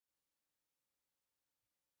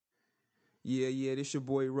Yeah, this your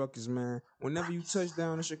boy Ruckus, man. Whenever you touch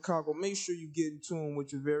down in Chicago, make sure you get in tune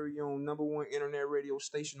with your very own number one internet radio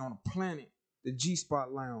station on the planet, the G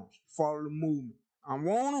Spot Lounge. Follow the movement. I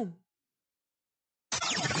want 'em.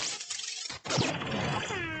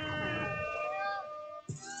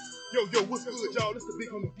 Yo, what's good, y'all? This the big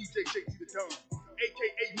homie DJ JT the Don,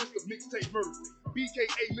 aka Mr. Mixtape Murder,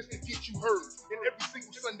 BKA Mr. Get You Heard. And every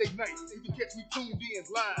single Sunday night, you can catch me tuned in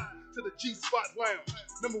live to the G Spot Lounge,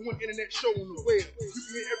 number one internet show on the web. You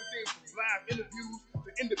can hear everything from live interviews to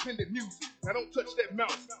independent music. Now don't touch that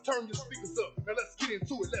mouse, turn your speakers up. Now let's get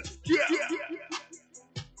into it. Let's get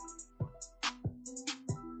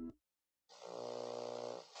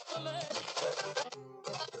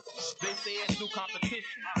They say it's new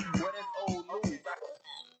competition. What is old news?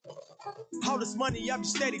 All this money I be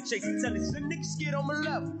steady chasing, telling some niggas get on my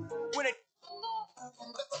level. When it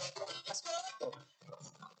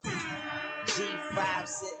G5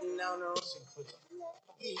 sitting on the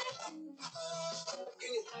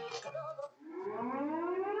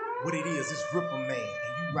What it is, it's Ripper Man,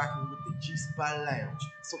 and you rocking with the G Spot Lounge.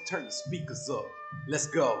 So turn your speakers up. Let's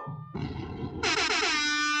go.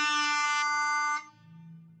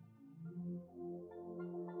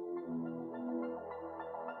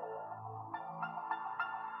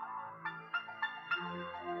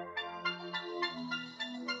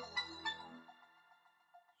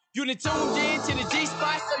 You done tuned in to the G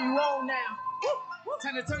Spot, so you on now.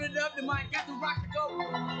 Time to turn it up, the mic got the rock to go.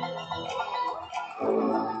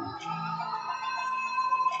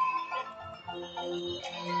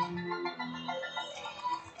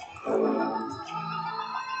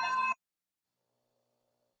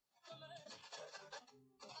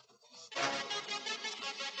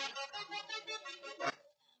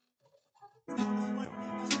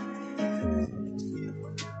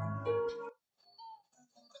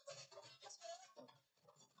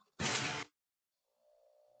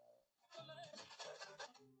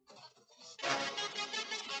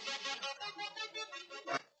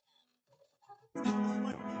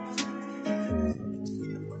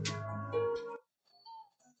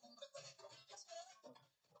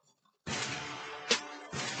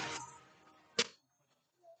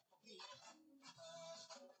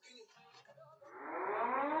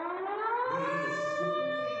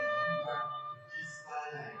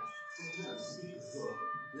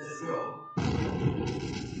 Let's go.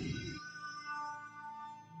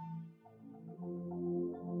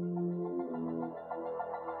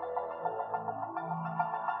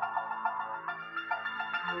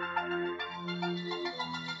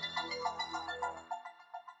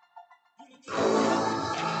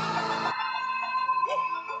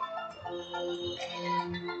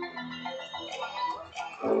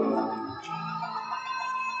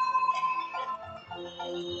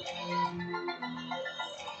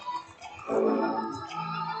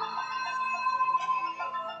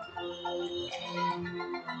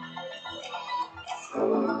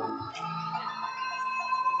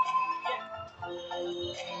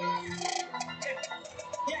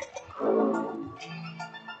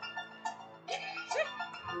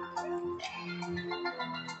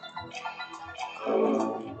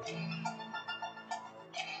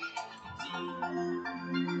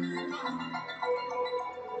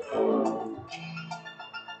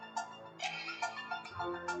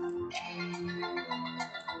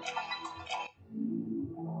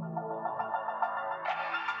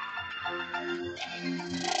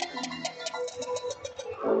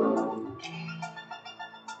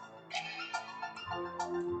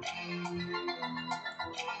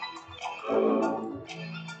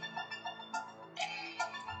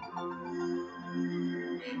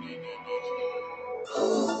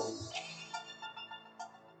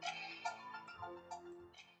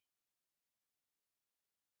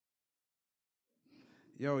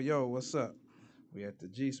 Yo, what's up? We at the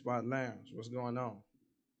G Spot Lounge. What's going on?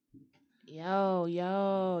 Yo,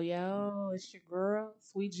 it's your girl,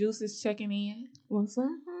 Sweet Juices checking in. What's up,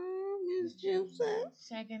 Miss Juices?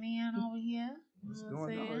 Checking in over here. What's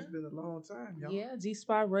going on? It's been a long time, y'all. Yeah, G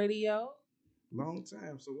Spot Radio. Long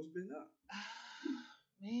time. So what's been up?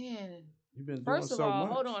 Man. You've been doing First of so all,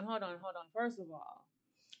 much. hold on. First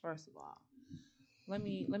of all, let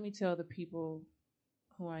me tell the people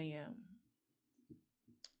who I am.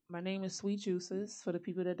 My name is Sweet Juices. For the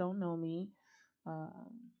people that don't know me, I'm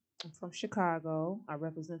from Chicago. I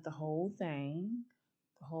represent the whole thing.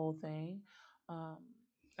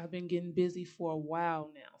 I've been getting busy for a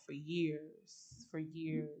while now, for years.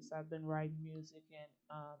 I've been writing music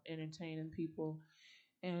and entertaining people.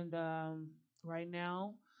 And right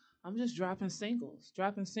now, I'm just dropping singles,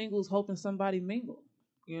 hoping somebody mingle,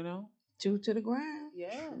 you know? True to the ground.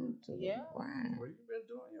 Yeah. True to the Yeah. grind. Well, you've been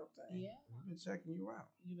doing your thing. Yeah. We've been checking you out.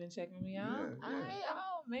 You been checking me out? Yeah.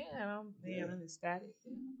 Oh man, I'm ecstatic.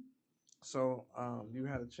 So, you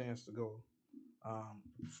had a chance to go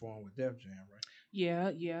perform with Def Jam, right?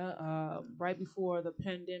 Yeah. Right before the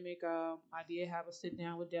pandemic, I did have a sit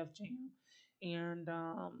down with Def Jam, and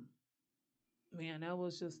man, that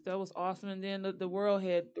was awesome. And then the world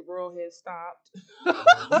had stopped.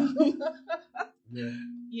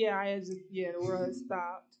 Yeah. The world had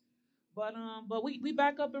stopped. But we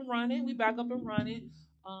back up and running.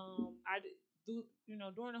 I do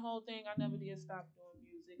during the whole thing, I never did stop doing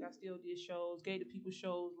music. I still did shows, gave the people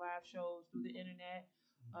shows, live shows through the internet.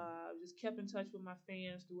 Just kept in touch with my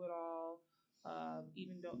fans through it all.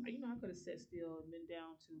 Even though I could have sat still and been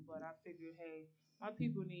down too, but I figured, hey, my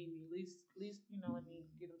people need me. At least let me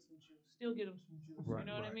get them some juice. Still get them some juice. Right, You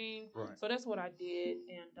know what I right, mean? right. So that's what I did,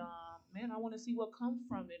 and man, I want to see what comes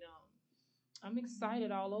from it. I'm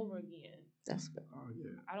excited all over again. That's good. Oh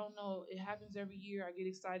yeah. I don't know. It happens every year. I get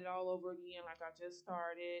excited all over again, like I just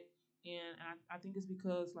started, and I think it's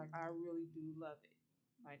because like I really do love it.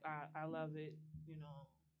 Like I love it,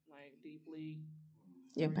 like deeply.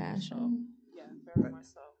 Your Very much so. passion. Yeah, very much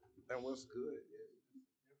so. And what's good is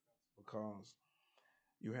because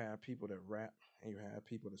you have people that rap and you have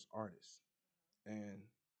people that's artists, and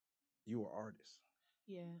you are artists.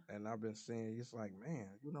 Yeah. And I've been saying, it's like, man,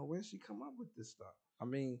 where'd she come up with this stuff? I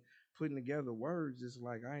mean, putting together words is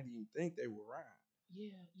like I didn't even think they would rhyme.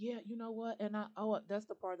 Yeah. You know what? And that's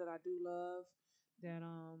the part that I do love.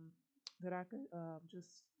 That I could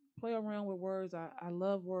just play around with words. I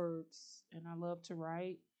love words and I love to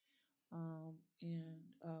write. And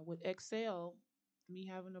with Excel, me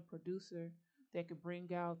having a producer that could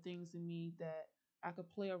bring out things in me that I could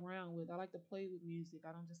play around with. I like to play with music.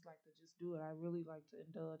 I don't just like to just do it. I really like to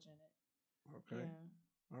indulge in it. Okay.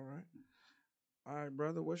 Yeah. All right. All right,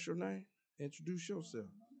 brother. What's your name? Introduce yourself.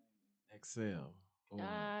 Excel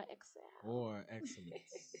Excel. or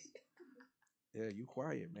excellence. Yeah, you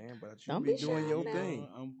quiet, man, but you Don't be be doing shy your now. thing.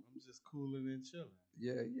 I'm just cooling and chilling.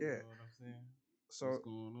 Yeah, You yeah. know what I'm saying? So What's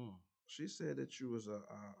going on? she said that you was a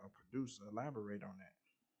producer. Elaborate on that.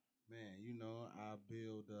 Man, I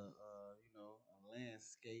build a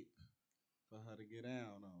landscape for her to get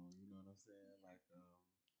down on. You know what I'm saying? Like,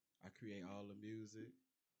 I create all the music,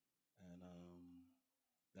 and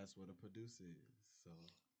that's what a producer is. So,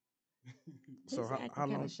 So He's acting how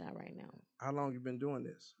kind long? of shy right now. How long you been doing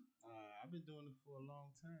this? I've been doing it for a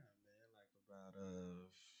long time, man. Like about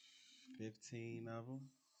 15 of them,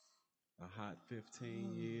 a hot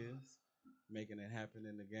 15 years, making it happen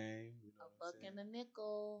in the game. You know what I'm saying? A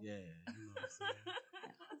nickel. Yeah, you know what I'm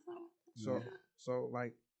saying. So Yeah. so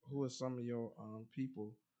like, who are some of your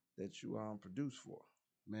people that you produce for?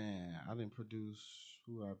 Man, I didn't produce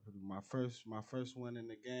who I produced. My first one in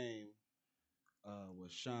the game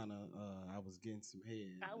was Shauna. I was getting some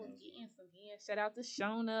head. I was getting some head. Shout out to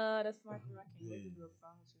Shona. That's my girl. I can't wait to do a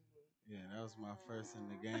song with you. Yeah, that was my first in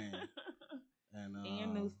the game. And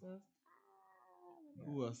And Nuisance.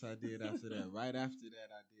 who else I did after that? Right after that,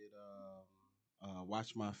 I did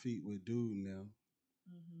Watch My Feet with Dude now.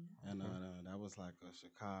 Mm-hmm. And that was like a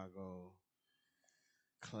Chicago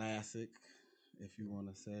classic, if you want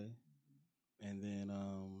to say. And then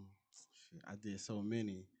I did so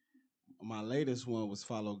many. My latest one was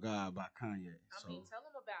Follow God by Kanye. I mean, tell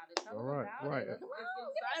them about it. Tell All them right, about right. it. Let's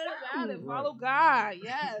get excited about it. Right. Follow God.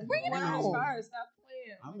 Yes. Bring it One on. first. Stop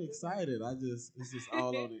playing. I'm My excited. It's just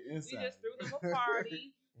all on the We inside. just threw him a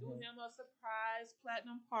party. Threw him a surprise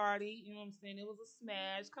platinum party. You know what I'm saying? It was a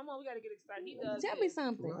smash. Come on, we got to get excited. He does Tell this. me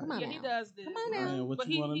something. Come on Yeah, now. he does this. Come on Man, now. what But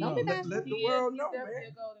you want to Don't know? be bashful. Let the world know, he's definitely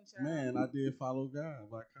man. a golden child. Man, I did Follow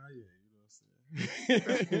God by Kanye. You know what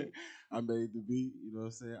I'm saying? I made the beat. You know what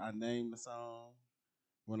I'm saying? I named the song.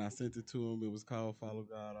 When I sent it to him, it was called Follow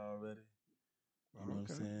God already. You know what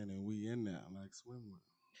I'm saying? And we in there like swimwear.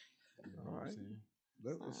 You know All what I'm right.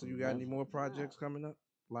 saying? So you got any more projects coming up,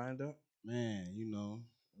 lined up? Man,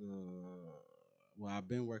 well, I've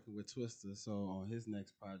been working with Twister, so on his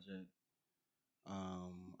next project,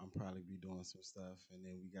 I'm probably be doing some stuff, and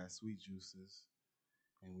then we got Sweet Juices,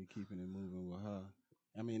 and we keeping it moving with her.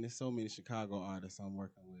 I mean, there's so many Chicago artists I'm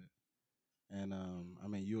working with, and I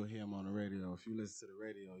mean, you'll hear them on the radio. If you listen to the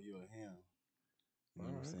radio, you'll hear them. You know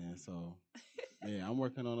what I'm saying? So, yeah, I'm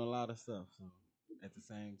working on a lot of stuff. So, at the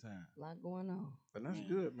same time, A lot going on. But that's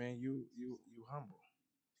good, man. You humble.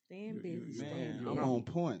 Staying busy. man, you I'm humble. on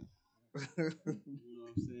point. You know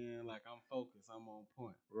what I'm saying? Like, I'm focused. I'm on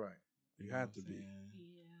point. Right. You know have what to I'm be. saying?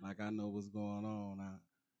 Yeah. Like, I know what's going on.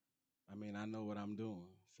 I mean, I know what I'm doing.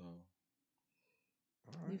 So,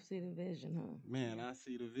 All You right. see the vision, huh? Man, I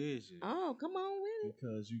see the vision Oh, come on with it.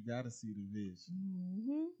 because you got to see the vision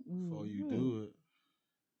before you Mm-hmm. do it.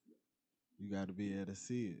 You got to be able to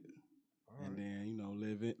see it, All and right. then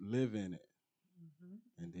live in it,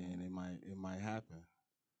 Mm-hmm. and then it might happen.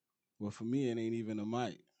 Well, for me, it ain't even a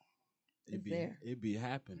might. It's there. It be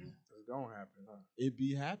happening. It's gonna happen, huh? It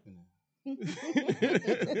be happening.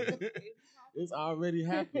 It's already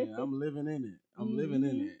happening. I'm living in it. I'm living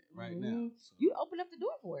in it right now. So, You open up the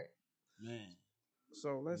door for it. man,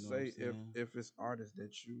 So let's You know what say I'm saying? if it's artists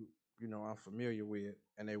that you know are familiar with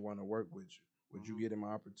and they want to work with you, would you Mhm. give them an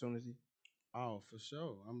opportunity? Oh, for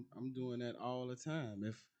sure. I'm doing that all the time.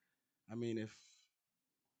 I mean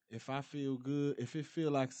if I feel good, if it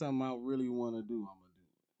feel like something I really want to do, I'm gonna do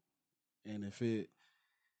it. And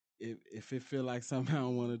if it feel like something I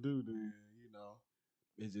don't want to do, then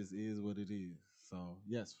it just is what it is. So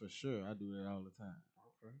yes, for sure, I do that all the time.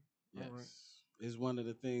 Okay. Yes, All right. it's one of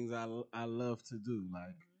the things I love to do.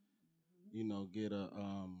 Like get a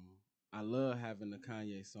I love having the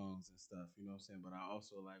Kanye songs and stuff. You know what I'm saying? But I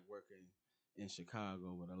also like working in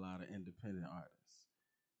Chicago with a lot of independent artists.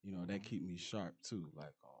 That keep me sharp too,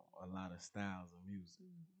 like on a lot of styles of music.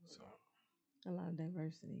 So A lot of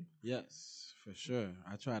diversity. yes, for sure.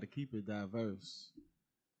 I try to keep it diverse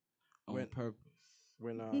on When purpose.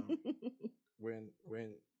 when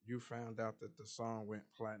when you found out that the song went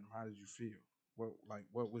platinum, how did you feel?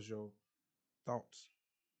 What was your thoughts?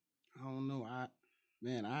 I don't know.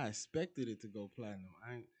 I expected it to go platinum.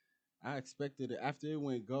 I expected it after it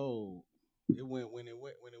went gold. When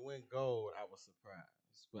it went gold, I was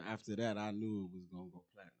surprised. But after that, I knew it was gonna go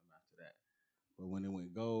platinum after that. But when it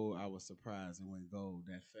went gold, I was surprised it went gold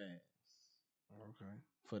that fast Okay.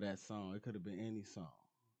 for that song. It could have been any song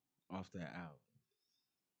off that album.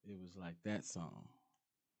 It was like that song.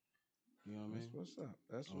 You know what I That's mean? what's up.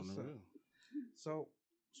 That's On what's the up. real. So,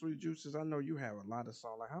 Sweet Juices, I know you have a lot of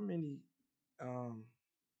songs. Like, how many um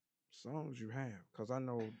songs you have? Because I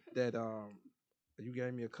know that you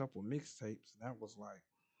gave me a couple mixtapes. That was like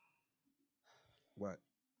what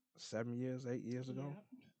 7 years, 8 years ago.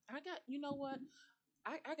 Yeah. I got, you know what?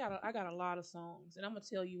 I got a lot of songs, and I'm gonna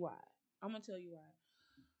tell you why. I'm gonna tell you why.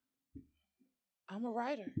 I'm a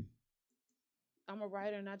writer. I'm a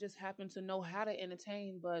writer, and I just happen to know how to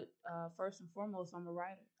entertain. But first and foremost, I'm a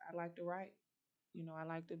writer. I like to write. I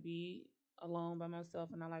like to be alone by myself,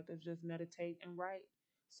 and I like to just meditate and write.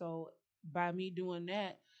 So by me doing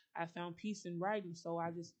that, I found peace in writing. So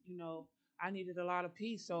I just, I needed a lot of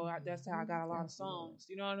peace. So that's how I got a lot of Absolutely. songs.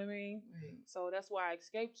 You know what I mean? Right. So that's why I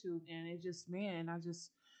escaped to, and it just, man,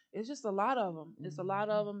 it's just a lot of them. It's a lot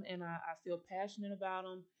of them, and I feel passionate about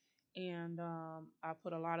them, and I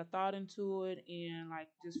put a lot of thought into it, and like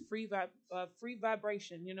just free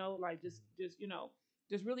vibration, like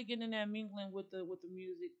just really getting in that mingling with the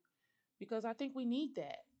music, because I think we need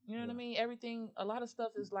that. You know what I Yeah. mean? Everything, a lot of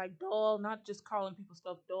stuff is like dull. Not just calling people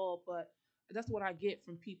stuff dull, but that's what I get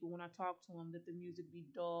from people when I talk to them, that the music be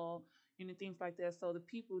dull and things like that. So the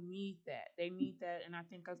people need that. They need that, and I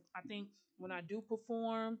think when I do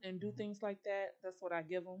perform and do things like that, that's what I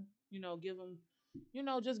give them. Give them,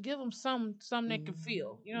 just give them some they can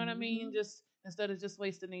feel. You know what I mean? Just instead of just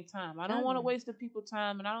wasting their time. I don't want to waste the people's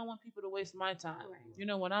time, and I don't want people to waste my time.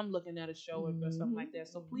 When I'm looking at a show or something like that.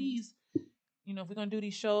 So please, if we're gonna do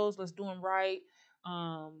these shows, let's do them right.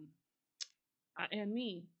 Um, and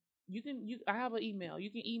me, I have an email. You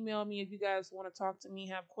can email me if you guys want to talk to me,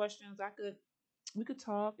 have questions. We could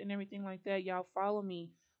talk and everything like that. Y'all follow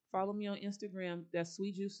me. Follow me on Instagram. That's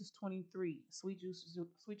Sweet Juices 23. Sweet Juices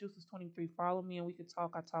 23. Follow me and we could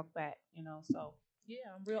talk. I talk back. So yeah,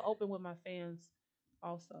 I'm real open with my fans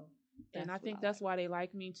also. And I That's what think I that's like. why they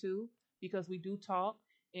like me too, because we do talk,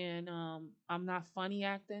 and I'm not funny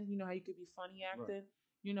acting. You know how you could be funny acting.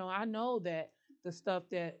 I know that the stuff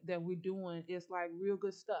that we're doing is like real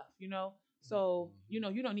good stuff. So you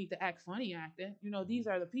don't need to act funny acting. These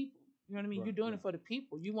are the people. You know what I mean? You're doing it for the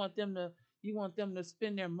people. You want them to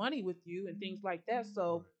spend their money with you and things like that.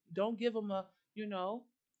 So don't give them you know,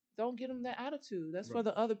 don't give them that attitude. That's for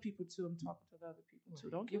the other people too. I'm talking to the other people too.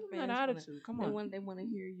 Don't give Your them that fans attitude. Come on. They want to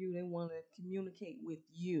hear you. They want to communicate with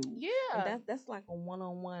you. And Yeah, that's like a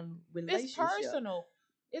one-on-one it's relationship. personal.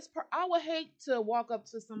 I would hate to walk up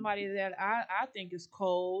to somebody that I think is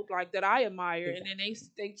cold, like that I admire, and then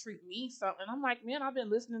they treat me something. I'm like, man, I've been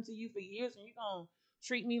listening to you for years, and you gonna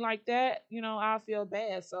treat me like that? I feel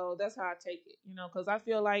bad. So that's how I take it. Because I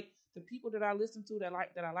feel like the people that I listen to, that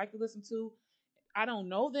I like to listen to, I don't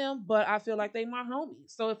know them, but I feel like they my homies.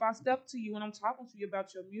 So if I step to you and I'm talking to you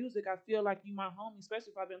about your music, I feel like you my homie,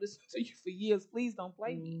 especially if I've been listening to you for years. Please don't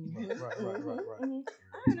play me. I heard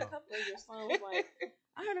a couple of your songs. Like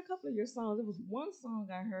I heard a couple of your songs. There was one song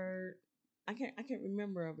I heard. I can't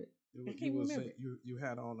remember of it. I can't remember. You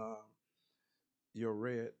had on your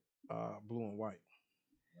red, blue and white.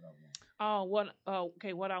 Oh, what? Oh,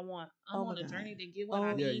 okay. What I want? I'm Oh my on a God. journey to get what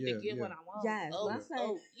I need to get what I want. Yes, Oh, when I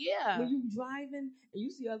say yeah. when you driving and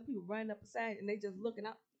you see other people riding up beside and they just looking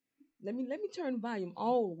up. Let me turn the volume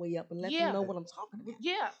all the way up and let them know what I'm talking about.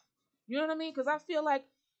 Yeah. You know what I mean? Because I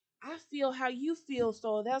feel how you feel,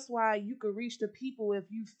 so that's why you could reach the people if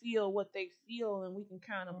you feel what they feel, and we can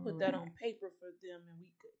kind of put that on paper for them, and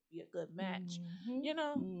we could be a good match. You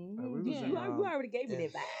know? You already gave me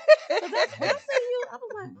that vibe. When I see you, I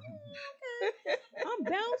was like, okay, I'm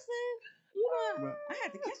bouncing. You know, I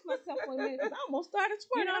had to catch myself for a minute because I almost started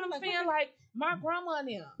twerking. You know what I'm saying? Like my grandma and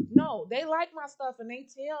them. No, they like my stuff and they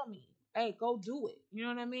tell me, "Hey, go do it." You know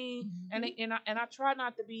what I mean? And I try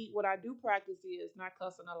not to be. What I do practice is not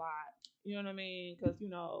cussing a lot. You know what I mean? Because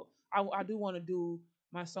I do want to do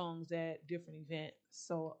my songs at different events,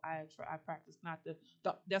 so I practice not to.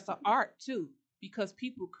 That's an art too, because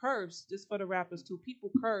people curse. Just for the rappers too, people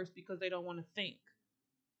curse because they don't want to think.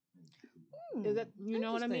 Is that you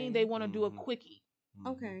know what I mean? They want to do a quickie.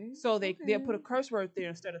 Okay. So they'll put a curse word there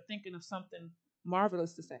instead of thinking of something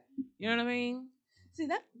marvelous to say. You know what I mean? See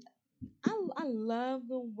that I love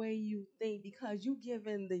the way you think because you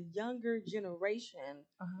giving the younger generation,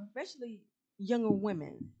 especially younger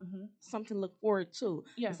women, something to look forward to.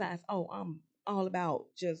 Yeah. Besides, I'm all about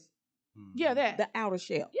just that the outer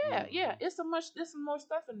shell. Yeah. It's some more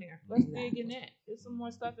stuff in there. Let's dig in that. There's some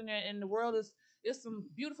more stuff in there, and the world it's some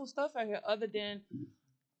beautiful stuff out here other than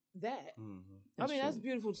that. I mean, that's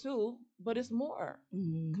beautiful too, but it's more.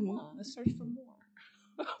 Come on, let's search for more.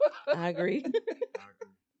 I agree.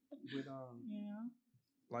 With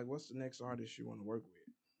like, what's the next artist you want to work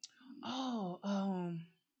with? Oh,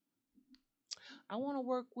 I want to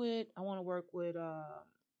work with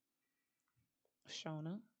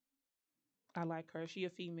Shona. I like her. She a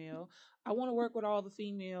female. I want to work with all the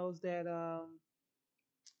females that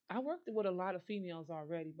I worked with a lot of females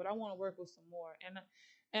already, but I want to work with some more.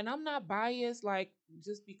 And I'm not biased, like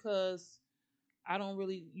just because I don't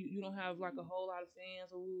really you don't have like a whole lot of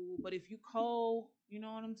fans, but if you cold, you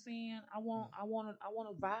know what I'm saying. I want to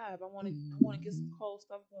vibe. I want to get some cold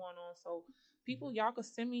stuff going on. So people, y'all can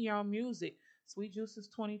send me y'all music. Sweet Juices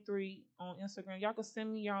 23 on Instagram. Y'all can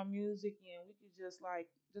send me y'all music, and we could just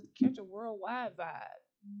catch a worldwide vibe.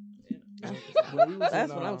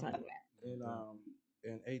 That's what I'm talking about.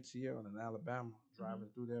 In ATL in Alabama, driving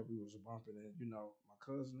through there, we was bumping, and my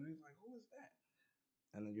cousin, he's like, "Who is that?"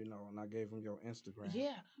 And then and I gave him your Instagram.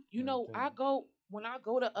 Yeah, when I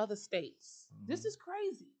go to other states. This is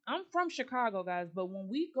crazy. I'm from Chicago, guys, but when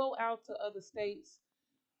we go out to other states,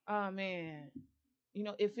 oh man,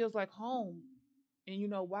 it feels like home. And you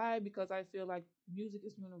know why? Because I feel like music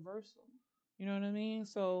is universal. You know what I mean?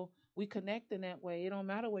 So we connect in that way. It don't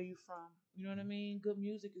matter where you're from. You know what I mean? Good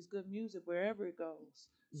music is good music wherever it goes.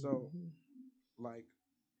 So, like,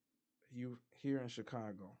 you here in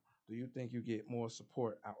Chicago, do you think you get more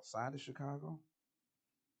support outside of Chicago?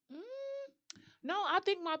 No, I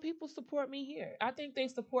think my people support me here. I think they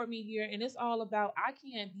support me here, and it's all about I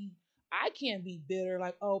can't be bitter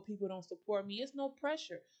like, oh, people don't support me. It's no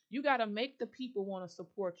pressure. You gotta make the people want to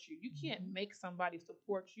support you. You can't make somebody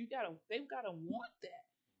support you. They've gotta want that.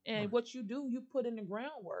 And what you do, you put in the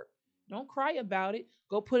groundwork. Don't cry about it.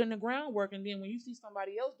 Go put in the groundwork, and then when you see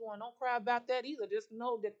somebody else doing, don't cry about that either. Just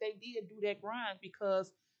know that they did do that grind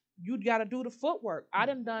because you gotta do the footwork. I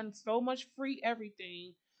done so much free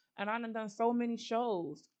everything, and I done so many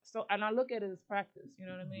shows. So, and I look at it as practice. You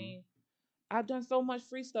know what I mean? I've done so much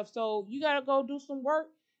free stuff. So you gotta go do some work,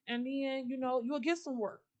 and then you'll get some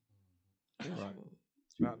work. Right.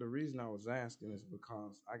 Now the reason I was asking is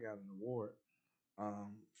because I got an award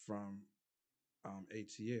from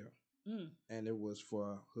ATL, and it was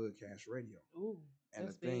for Hood Cash Radio. Ooh, and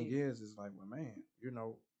the thing is like, well, man,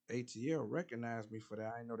 ATL recognized me for that.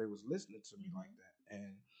 I didn't know they was listening to me like that.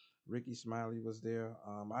 And Ricky Smiley was there.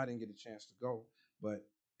 I didn't get a chance to go, but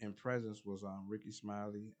in presence was Ricky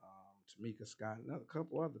Smiley, Tamika Scott, and a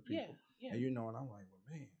couple other people. Yeah. And and I'm like, well,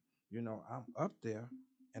 man, I'm up there,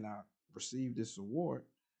 and I received this award,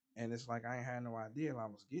 and it's like I ain't had no idea I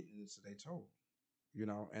was getting it until they told me.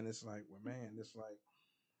 And it's like, well, man, it's like,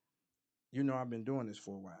 I've been doing this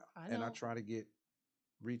for a while, and I try to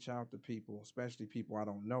reach out to people, especially people I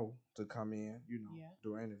don't know, to come in,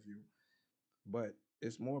 do an interview. But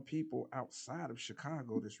it's more people outside of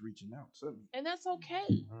Chicago that's reaching out to me. And that's okay.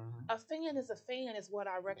 Mm-hmm. A fan is what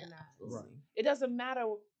I recognize. Right. It doesn't matter,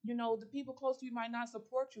 the people close to you might not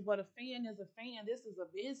support you, but a fan is a fan. This is a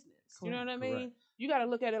business. Correct. You know what I mean? Correct. You got to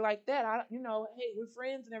look at it like that. Hey, we're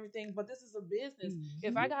friends and everything, but this is a business. Mm-hmm.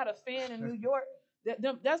 If I got a fan in New York,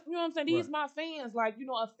 that's, you know what I'm saying? These my fans. Like,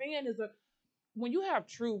 a fan is when you have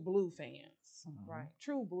true blue fans, right?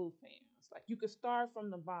 True blue fans. Like, you could start from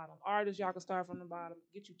the bottom. Artists, y'all could start from the bottom,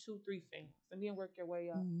 get you 2-3 fans, and then work your way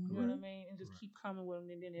up. Mm-hmm. You know what I mean? And just keep coming with them,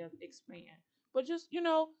 and then they'll expand. But just,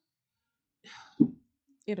 it'll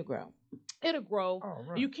grow. It'll grow. Oh,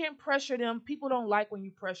 right. You can't pressure them. People don't like when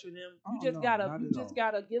you pressure them. You just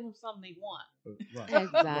gotta give them something they want. Right.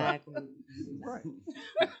 Exactly. Right.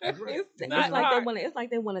 It's like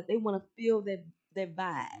they want to feel that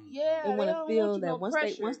vibe. Yeah. They want to feel that once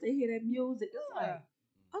they hear that music, it's like,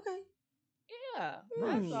 okay. Yeah,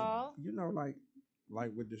 that's all.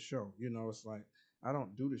 Like with the show, it's like I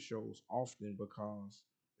don't do the shows often because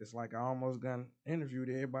it's like I almost got interviewed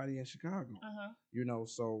everybody in Chicago.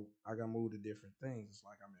 So I got moved to different things. It's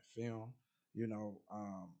like I'm in film,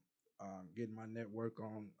 getting my network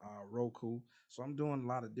on Roku. So I'm doing a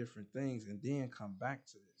lot of different things and then come back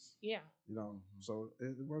to this. Yeah. So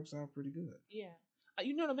it works out pretty good. Yeah.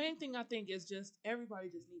 The main thing I think is just everybody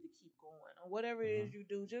just need to keep going. Or whatever it is you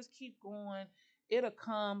do, just keep going. It'll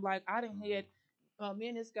come. Like, I done had me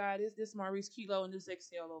and this guy, this Maurice Kilo and this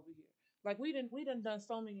XL over here. Like, we done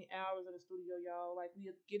so many hours in the studio, y'all. Like,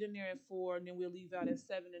 we'll get in there at 4 and then we'll leave out at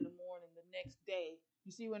 7 in the morning the next day.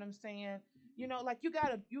 You see what I'm saying? Like, you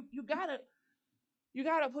gotta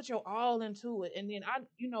put your all into it. And then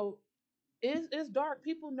it's dark.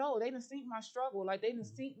 People know. They done seen my struggle. Like, they done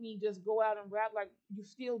seen me just go out and rap. Like, you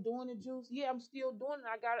still doing it, Juice? Yeah, I'm still doing it.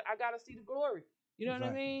 I gotta see the glory. You know what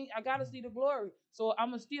I mean? I gotta see the glory. So I'm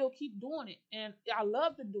gonna still keep doing it. And I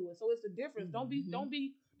love to do it. So it's the difference.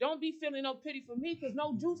 Mm-hmm. Don't be feeling no pity for me, because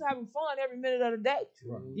no Juice having fun every minute of the day.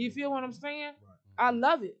 Right. You feel what I'm saying? Right. I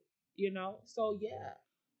love it. So yeah.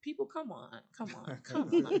 People, come on.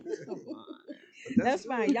 That's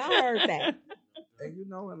fine. Y'all heard that. And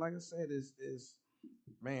and like I said, is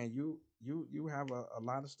man, you have a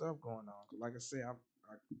lot of stuff going on. Like I said, I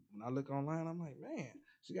when I look online, I'm like, man,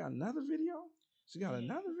 she got another video. She got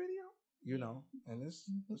another video. And it's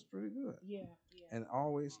pretty good. Yeah. And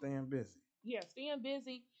always staying busy. Yeah, staying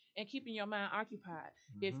busy and keeping your mind occupied.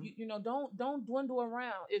 Mm-hmm. If you don't dwindle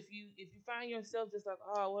around. If you find yourself just like,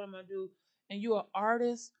 oh, what am I gonna do? And you're an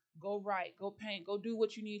artist, go write, go paint, go do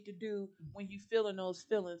what you need to do when you feeling those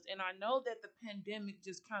feelings. And I know that the pandemic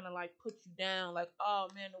just kind of like put you down, like, oh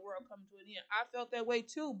man, the world coming to an end. I felt that way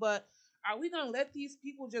too, but are we gonna let these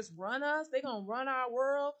people just run us? They gonna run our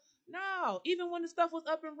world? No. Even when the stuff was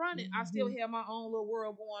up and running, I still had my own little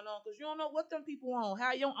world going on, because you don't know what them people on.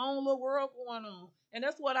 Have your own little world going on. And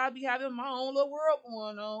that's what I be having, my own little world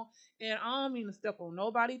going on. And I don't mean to step on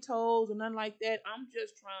nobody's toes or nothing like that. I'm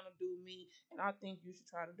just trying to do me. And I think you should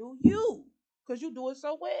try to do you, because you do it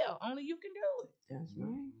so well. Only you can do it. That's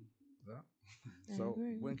right. Yeah. So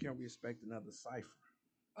when can we expect another cypher?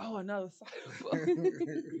 Oh, another cypher.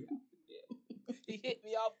 He hit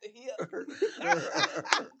me off the hip.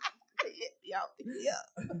 He hit me off the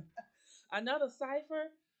hip. Another cipher.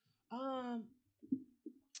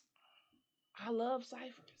 I love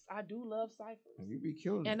ciphers. I do love ciphers. And you be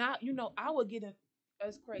killing it. And I would get in.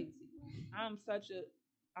 It's crazy. I'm such a,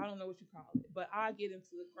 I don't know what you call it, but I get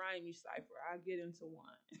into the grimy cipher. I get into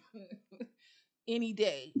one. Any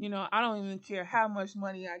day. I don't even care how much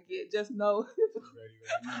money I get. Just know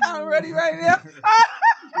I'm ready right now.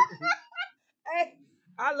 Hey,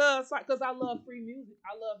 I love, because I love free music.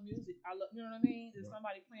 I love music. I love, you know what I mean? There's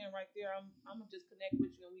somebody playing right there. I'm gonna just connect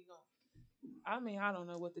with you, and we gonna. I don't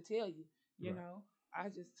know what to tell you. You know,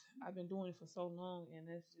 I've been doing it for so long, and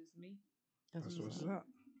that's just me. That's what's up.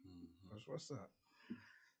 That's what's up.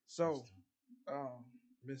 So,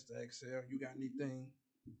 Mr. XL, you got anything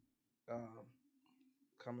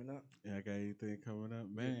coming up? Yeah, I got anything coming up,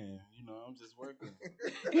 man. I'm just working.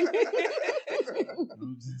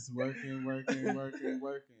 I'm just working. You know what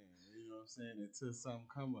I'm saying? Until something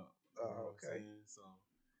come up. Okay. So,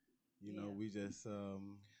 we just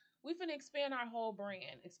we finna expand our whole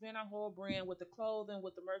brand with the clothing,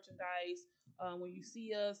 with the merchandise. When you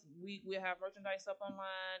see us, we'll have merchandise up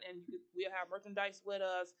online, and we'll have merchandise with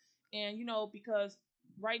us. And because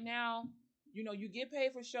right now, you get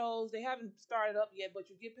paid for shows. They haven't started up yet, but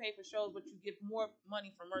you get paid for shows, but you get more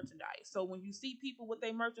money for merchandise. So when you see people with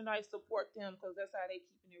their merchandise, support them, because that's how they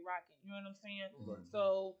keeping it rocking. You know what I'm saying? Right.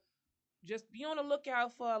 So just be on the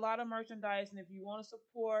lookout for a lot of merchandise. And if you want to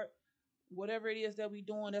support whatever it is that we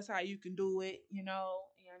doing, that's how you can do it, you know.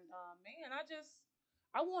 And man,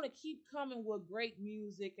 I want to keep coming with great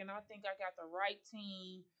music, and I think I got the right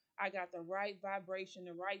team. I got the right vibration,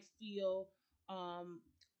 the right feel. Um,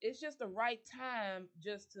 it's just the right time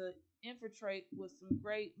just to infiltrate with some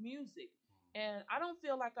great music. And I don't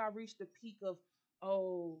feel like I reached the peak of,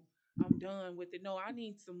 oh, I'm done with it. No, I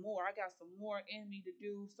need some more. I got some more in me to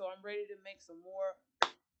do, so I'm ready to make some more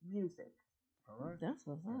music. All right. That's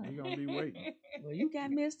what's up. We're going to be waiting. Well, you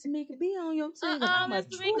got Miss Tamika B on your team. 'Cause I'm a Miss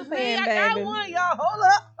true Tamika B, fan, I got baby. one, y'all.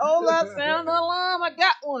 Hold up, sound the alarm. I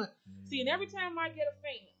got one. See, and every time I get a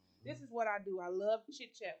fan, this is what I do. I love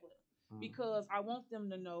chit chat with them because I want them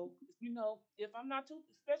to know, you know, if I'm not too,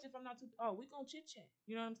 especially if I'm not too, oh, we gonna chit chat.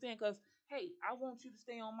 You know what I'm saying? Because hey, I want you to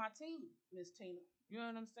stay on my team, Miss Tina. You know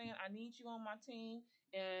what I'm saying? I need you on my team,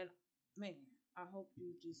 and man, I hope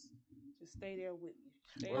you just stay there with me.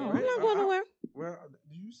 Stay Oh, there I'm with not me. going nowhere. Well,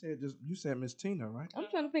 you said Miss Tina, right? I'm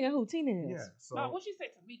trying to figure out who Tina is. Yeah. So No, what she said,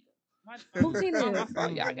 Tamika. Who Tina is? My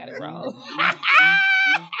fault, y'all got it wrong.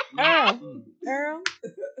 Earl.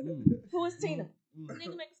 Who is Tina?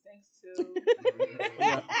 Nigga makes things too.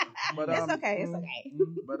 yeah. But It's okay. It's okay.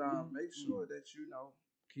 But make sure that you know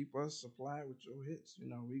keep us supplied with your hits. You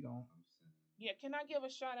know, we gon' Yeah, can I give a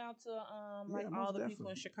shout out to like Yeah, all the most people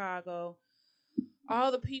in definitely. Chicago,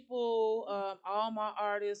 all the people, all my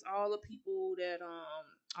artists, all the people that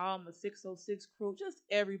all my 606 crew, just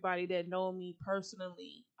everybody that know me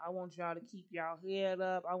personally. I want y'all to keep y'all head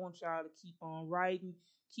up. I want y'all to keep on writing,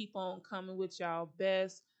 keep on coming with y'all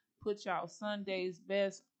best, put y'all Sunday's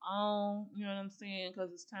best on. You know what I'm saying?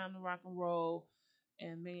 Because it's time to rock and roll.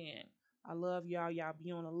 And man, I love y'all. Y'all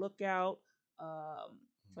be on the lookout.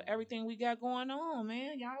 For everything we got going on,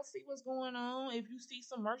 man. Y'all see what's going on. If you see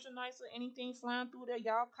some merchandise or anything flying through there,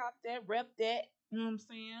 y'all cop that, rep that. You know what I'm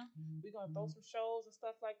saying? We're gonna throw some shows and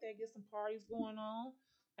stuff like that, get some parties going on,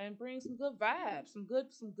 and bring some good vibes, some good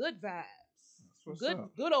vibes. what's Good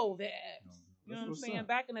up. good old vibes. You know That's what I'm what's saying? up.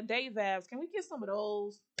 Back in the day vibes. Can we get some of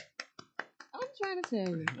those? I'm trying to tell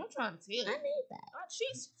you. I'm trying to tell you. I need that.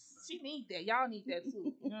 She need that. Y'all need that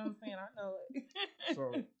too. You know what I'm saying? I know it.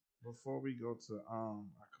 So before we go to a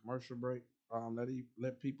commercial break,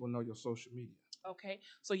 let people know your social media. Okay,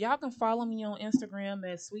 so y'all can follow me on Instagram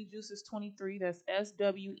at Sweet Juices 23. That's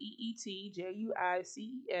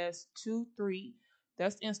SWEETJUICES 23.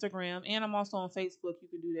 That's Instagram, and I'm also on Facebook. You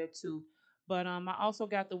can do that too. But I also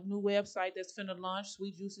got the new website that's finna launch,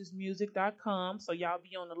 sweetjuicesmusic.com. So y'all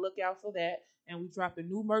be on the lookout for that. And we dropping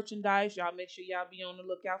new merchandise. Y'all make sure y'all be on the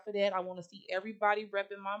lookout for that. I want to see everybody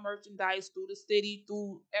repping my merchandise through the city,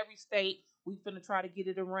 through every state. We finna try to get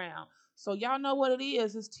it around. So y'all know what it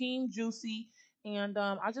is. It's Team Juicy. And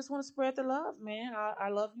I just want to spread the love, man. I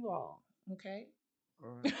love you all. Okay?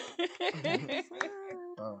 All right.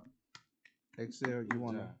 Excel, you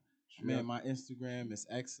want to? Man, my Instagram is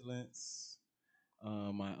Excellence.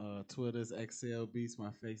 My Twitter is XL Beats. My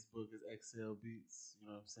Facebook is XL Beats. You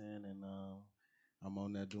know what I'm saying? And I'm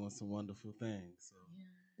on there doing some wonderful things. So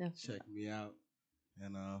check me out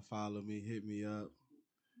and follow me. Hit me up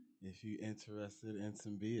if you interested in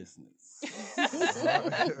some business.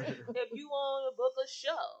 If you want to book a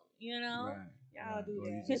show, you know, y'all do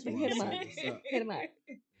that. Hit him up. Hit him up.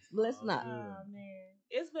 Listen up. Oh man,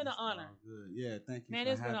 it's been an honor. Good. Yeah, thank you. Man,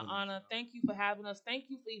 for it's been an having us. honor. Thank you for having us. Thank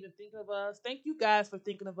you for even thinking of us. Thank you guys for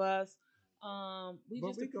thinking of us. We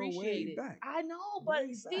just appreciate it. Back. I know, but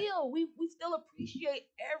still, we still appreciate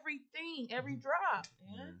everything, every drop,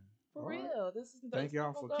 man. For real. This is Thank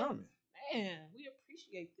y'all for coming. Man, we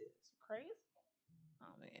appreciate this. Crazy?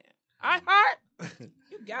 Oh man. iHeart?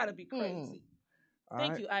 You gotta be crazy.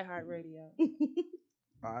 Thank you, iHeartRadio.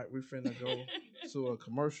 All right, we finna go to a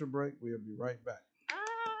commercial break. We'll be right back.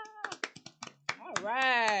 All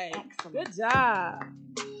right. Excellent. Good job.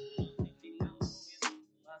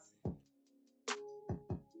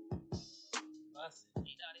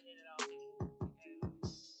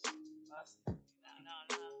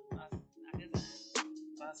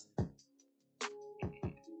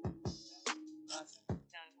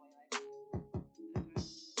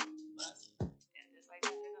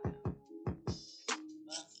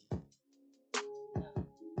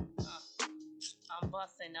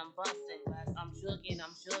 I'm bustin',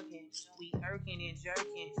 I'm jugging, we irking and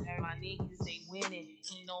jerking. My niggas, they winning,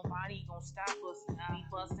 ain't nobody gon' stop us. We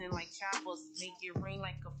bustin' like choppers, make it rain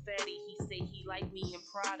like confetti. He say he like me in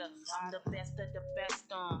Prada, I'm the best of the best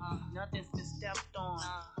on. Nothing's been stepped on,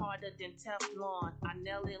 harder than Teflon. I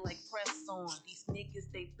nail it like press on. These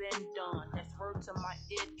niggas, they been done. That's word to my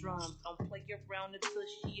eardrums. Don't play around the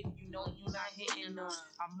tushy if you know you not hitting them.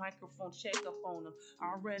 I microphone check up on them,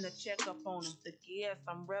 I ran a check up on them. The gear yes,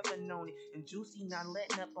 I'm revving on it. And Juicy not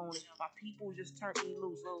letting up on it. My people just turned me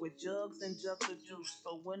loose with jugs and jugs of juice.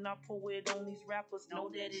 So when I pour it on these rappers, know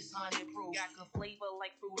that it's honey proof. Got good flavor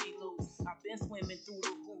like Fruity Loops. I've been swimming through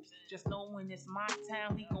the hoops. Just know when it's my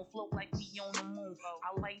time, we gon' float like we on the moon.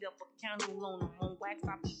 I light up a candle on them. On wax,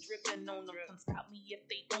 I be dripping on them. Come stop me if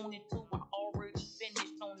they want it too. I already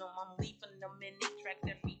finished on them. I'm leaving them in their tracks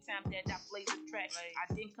every time that I play the track. I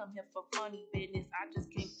didn't come here for funny business. I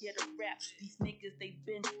just can't get a rap. These niggas, they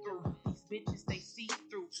been through. These bitches, they see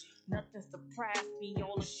through. Nothing surprised me.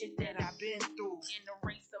 All the shit that I've been through. In a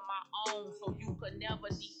race of my own, so you could never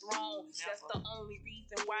dethrone. That's the only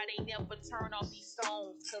reason why they never turn off these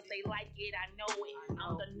songs. Cause they like it, I know it.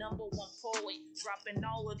 I'm the number one poet. Dropping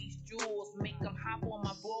all of these jewels, make them hop on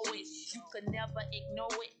my voice. You could never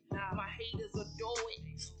ignore it. My haters adore it.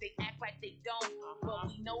 They act like they don't, but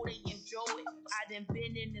we know they enjoy it. I done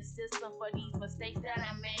been in the system for these mistakes that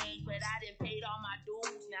I made, but I done paid all my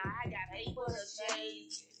dues. Now I got paper to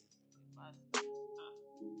chase.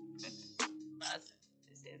 Bustin'.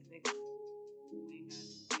 It says nigga.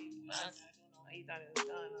 Bustin'. He thought it was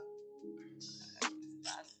done.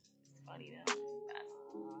 It's funny though.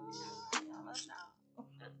 Y'all love now.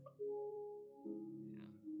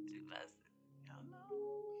 Too bustin'. Y'all know.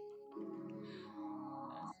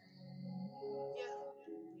 Yeah.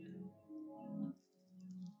 You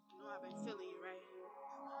know I've been feeling you, right?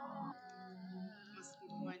 Must be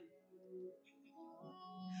the money.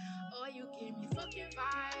 Oh, you give me fucking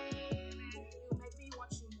vibes. You make me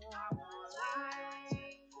want you more, I won't lie.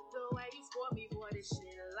 The way you score me, boy, this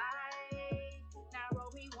shit alive. Now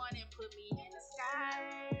roll me one and put me in the sky.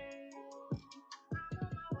 I'm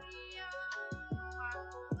on my way up.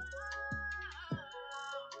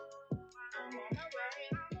 I'm on my way.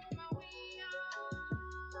 I'm on my way up.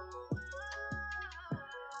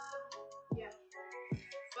 Yeah.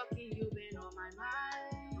 Fucking you been on my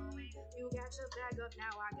mind. You got your bag up,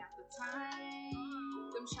 now I got the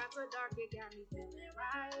time. Them shots are dark, it got me feeling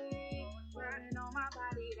right. Running on my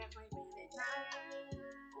body, that's like midnight.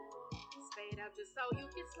 Spade up just so you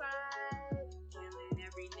can slide. Killing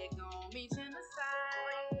every nigga on me,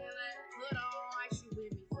 genocide. Put on ice, you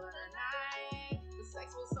with me for the night. The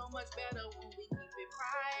sex was so much better when we keep it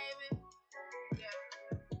private.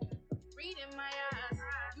 Yeah. Read in my eyes,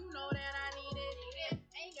 you know that I need it.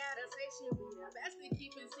 Ain't gotta say shit, we the best at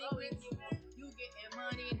keeping secrets. You getting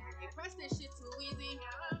money, now they press this shit too easy.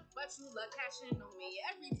 But you love cashing on me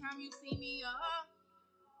every time you see me,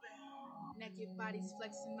 Naked bodies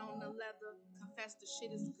flexing on the leather. Confess the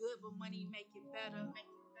shit is good, but money make it better.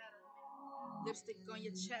 Lipstick on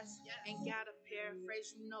your chest, ain't gotta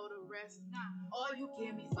paraphrase, you know the rest. Oh, you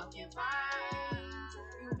give me fucking vibes.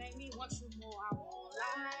 You make me want you more, I won't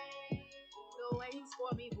lie. The way you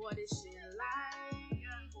score me, boy, this shit alive.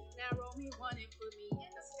 Now roll me one and put me in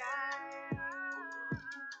the sky.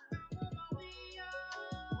 I'm on my way up.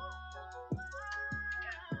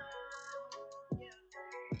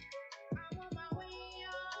 I'm on my way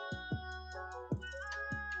up.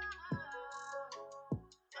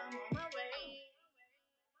 I'm on my way.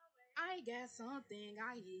 I got something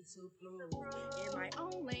I need to prove. In my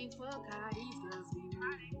own lane, fuck how these girls be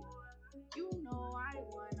moving. You know I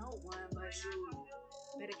want no one but you.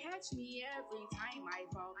 Better catch me every time I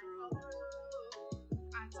fall through.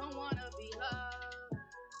 I don't wanna be loved.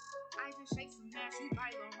 I just shake some ass, you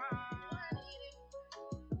bite Laurent.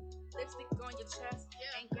 Lipstick on your chest,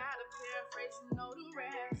 ain't gotta paraphrase, you know the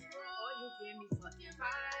rest. Or you give me fucking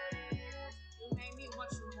vibes. You make me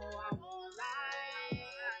want you more, I won't lie.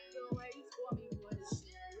 The way you score me, what is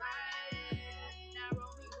shit like? Now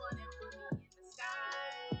roll me one and put me in the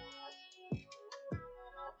sky. I'm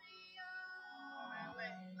on my way up.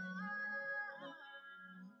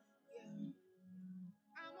 Yeah.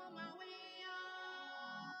 I'm on my way up.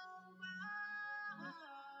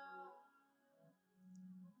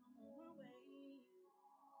 I'm on my way.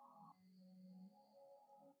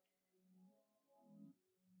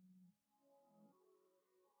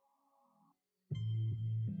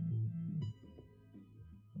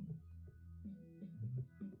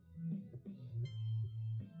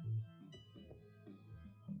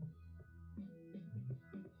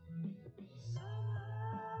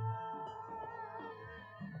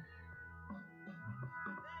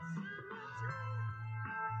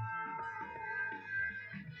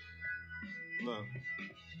 Look,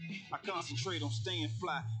 I concentrate on staying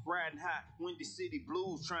fly, riding high, Windy City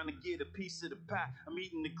blues, trying to get a piece of the pie. I'm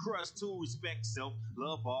eating the crust to respect self,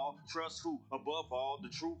 love all, trust who, above all, the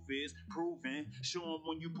truth is proven. Show 'em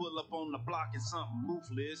when you pull up on the block and something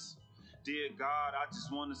ruthless. Dear God, I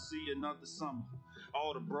just want to see another summer.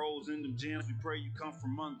 All the bros in them jams, we pray you come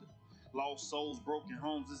from under. Lost souls, broken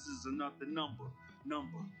homes, this is another number.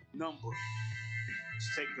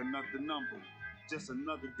 Just take another number. Just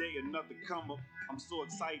another day, another come up. I'm so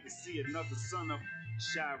excited to see another sun up.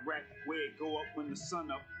 Chirac, where it go up when the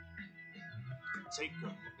sun up. Take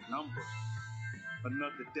a number.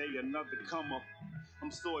 Another day, another come up.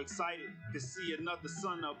 I'm so excited to see another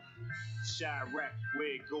sun up. Chirac,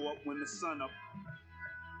 where it go up when the sun up.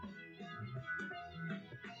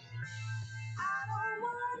 I don't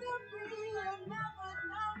wanna be another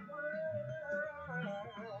number.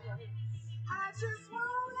 I just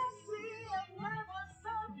wanna see another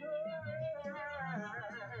summer.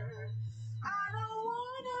 I don't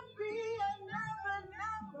wanna be another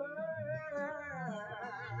number.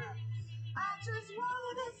 I just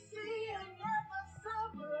wanna see another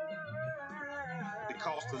summer. The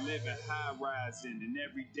cost of living high rising, and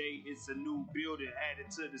every day it's a new building added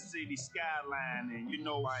to the city skyline. And you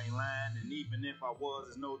know I ain't lying, and even if I was,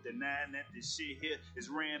 there's no denying that this shit here is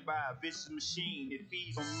ran by a vicious machine. It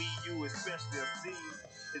feeds on me, you especially a seed.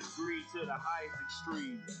 It's greed to the highest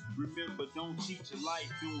extreme. Remember, don't cheat your life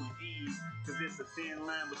doing ease, cause it's a thin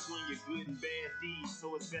line between your good and bad deeds.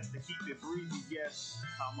 So it's best to keep it breezy. Yes,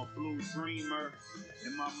 I'm a blue dreamer.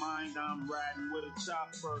 In my mind, I'm riding with a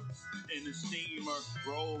chopper in a steamer,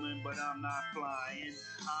 rolling, but I'm not flying.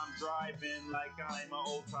 I'm driving like I'm an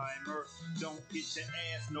old timer. Don't get your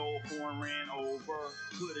ass no horn ran over.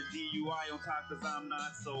 Put a DUI on top cause I'm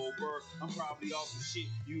not sober. I'm probably off some shit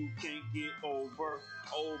you can't get over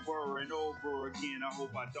and over again. I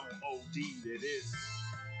hope I don't OD to this.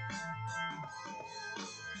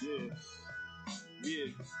 Yeah. Yeah.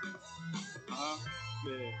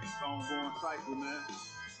 It's ongoing cycle, man.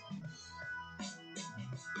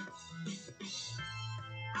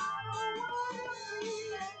 I don't wanna be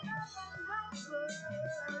another number.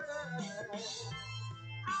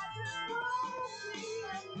 I just wanna see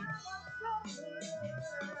another summer.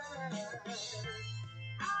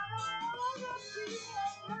 I don't wanna be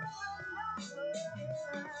another number.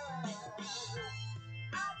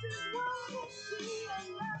 I just wanna see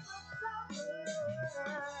another summer.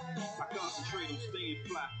 I concentrate on staying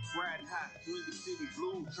fly, riding high, Windy City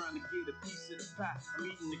Blues, trying to get a piece of the pie. I'm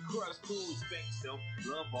eating the crust, cool, respect self,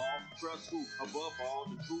 love all, trust who, above all,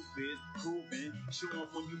 the truth is proven. Show 'em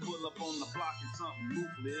when you pull up on the block and something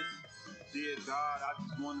ruthless. Dear God, I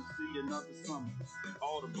just want to see another summer.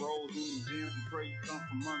 All the bros in the gym, we pray you come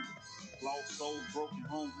from under. Lost souls, broken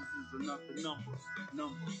homes, this is another number.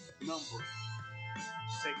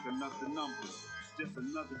 Just take another number. Just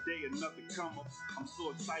another day, another come up. I'm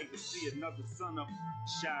so excited to see another sun up.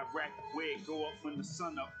 Chirac, where it go up when the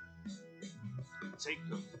sun up. Take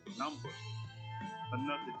a number.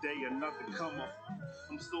 Another day, another come up.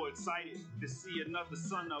 I'm so excited to see another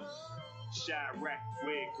sun up. Chirac,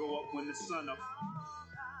 where it go up when the sun up.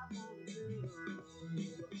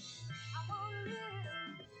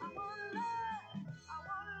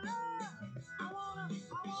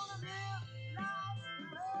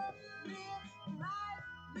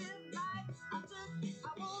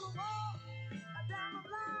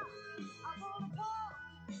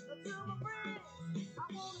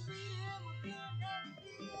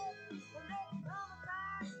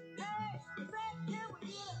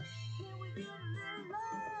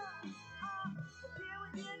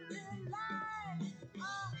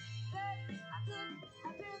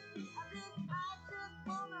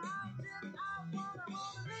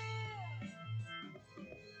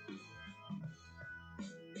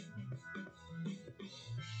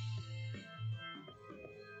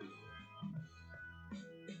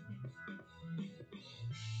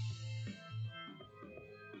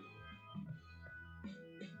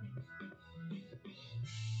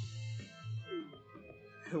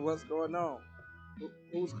 What's going on?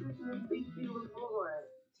 Who's?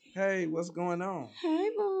 Hey, what's going on? Hey,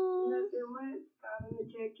 boo. Nothing much. Calling to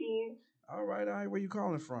check in. All right. Where you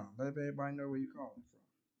calling from? Let everybody know where you calling from.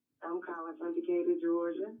 I'm calling from Decatur,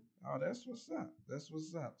 Georgia. Oh, that's what's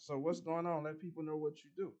up. So what's going on? Let people know what you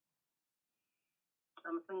do.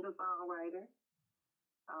 I'm a singer songwriter.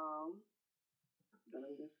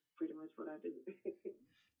 That's pretty much what I do.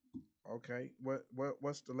 Okay.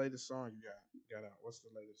 What's the latest song you got out? What's the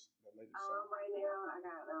latest song? Right now I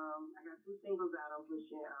got 2 singles out. I'm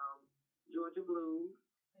pushing Georgia Blues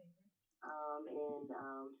and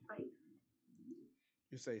Space.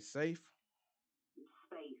 You say Safe?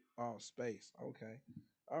 Space. Oh, Space. Okay.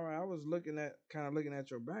 All right. I was looking at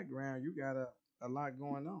your background. You got a lot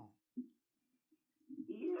going on.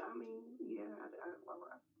 Yeah,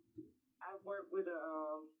 I've worked with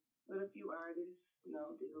a few artists. You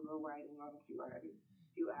know, did a little writing on a few artists,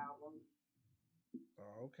 a few albums.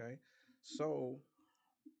 Oh, okay. So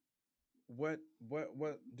what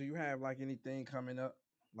do you have like anything coming up?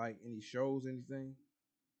 Like any shows, anything?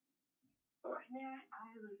 Right now, I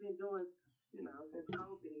haven't been doing, since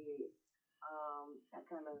COVID hit. I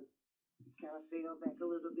kind of fell back a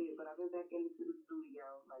little bit, but I've been back into the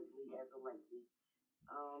studio lately, as of lately.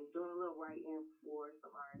 Doing a little writing for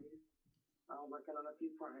some artists. Working on a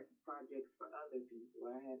few projects for other people.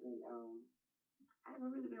 I haven't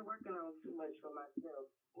really been working on too much for myself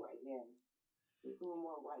right now. Just doing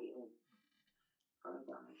more writing for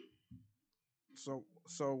other artists. So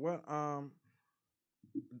what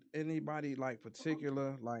anybody like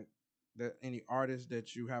particular like that any artist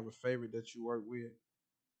that you have a favorite that you work with?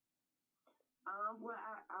 Well,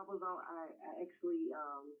 I actually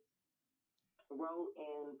wrote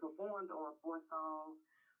and performed on 4 songs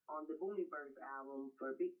on the Boomyverse album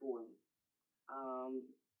for Big Boy.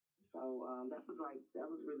 That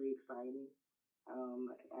was really exciting. I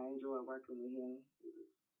enjoyed working with him.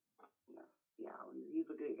 He's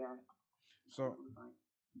a good guy. So,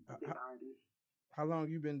 A big artist. how long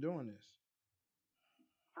you been doing this?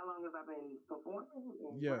 How long have I been performing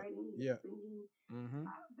and writing Yeah. and singing? Mm-hmm.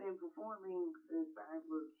 I've been performing since I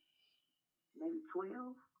was maybe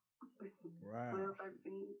 12. Wow. 12,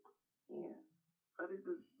 13. Yeah. So this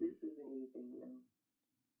isn't anything new.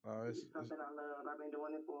 It's something I love. I've been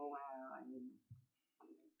doing it for a while.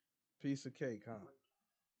 Piece of cake, huh?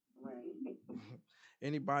 Right.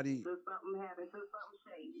 Anybody? Till something happens, till something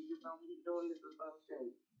shakes. You just don't keep doing this till something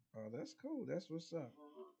shakes. Oh, that's cool. That's what's up.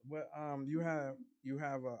 What you have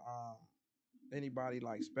a anybody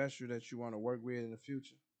like special that you want to work with in the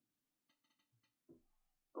future?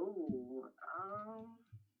 Ooh,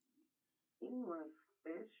 anyone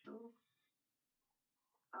special?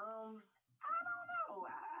 I don't know.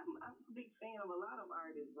 I'm a big fan of a lot of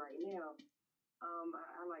artists right now.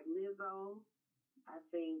 I like Lizzo. I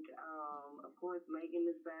think, of course, Megan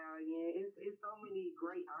Thee Stallion. It's so many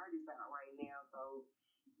great artists out right now. So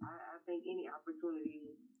I think any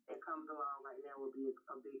opportunity that comes along right now would be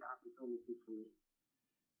a big opportunity for me.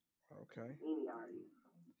 Okay. Any artist.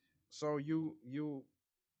 So you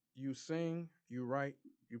sing, you write,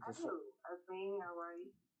 you perform. I sing, I write.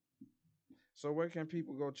 So where can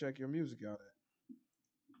people go check your music out at?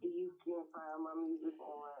 You can find my music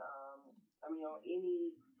on on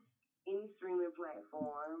any streaming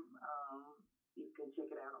platform. You can check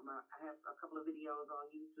it out. I have a couple of videos on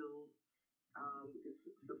YouTube. You can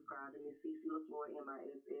subscribe to me, CC LaFleur,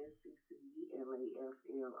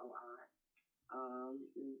 MISSCCLAFLOR.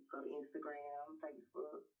 You can go to Instagram,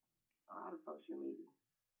 Facebook, all the social media.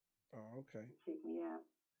 Oh, okay. Check me out.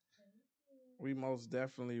 We most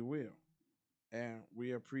definitely will. And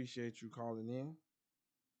we appreciate you calling in,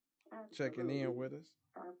 checking in with us.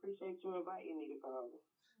 I appreciate you inviting me to call.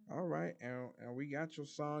 All right, and we got your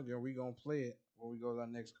song, and we gonna play it when we go to our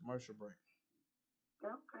next commercial break.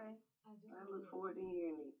 Okay. I look forward to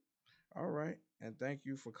hearing it. All right, and thank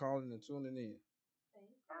you for calling and tuning in.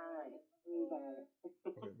 All right.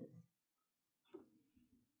 Okay,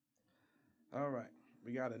 all right,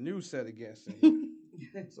 we got a new set of guests in here.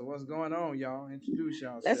 So what's going on, y'all? Introduce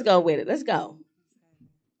yourselves. Let's go with it. Let's go.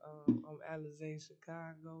 I'm Alizé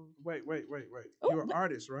Chicago. Wait. You're an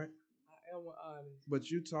artist, right? I am an artist. But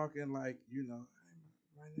you talking like, my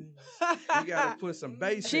name is. You gotta put some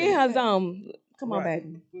bass. She in her zone. Come on, Right.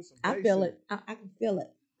 baby. Put some I bass feel in it. I can feel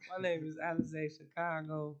it. My name is Alizé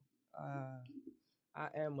Chicago. I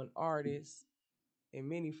am an artist in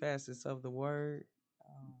many facets of the word.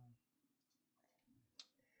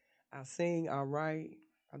 I sing, I write,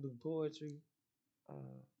 I do poetry,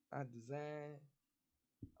 I design.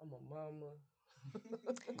 I'm a mama.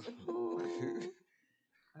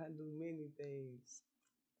 I do many things,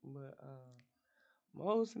 but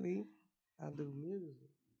mostly I do music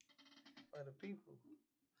for the people.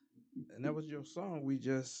 And that was your song we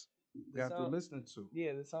just got through listening to.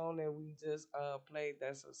 Yeah, the song that we just played,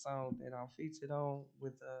 that's a song that I'm featured on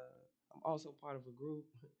with I'm also part of a group,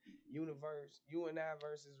 Universe. You and I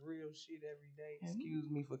versus real shit every day. Excuse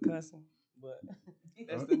me for cussing, but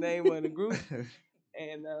that's the name of the group.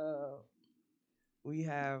 And we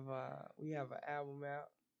have an album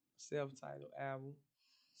out, self-titled album.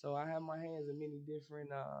 So I have my hands in many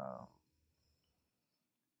different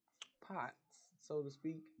pots, so to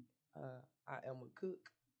speak. I am a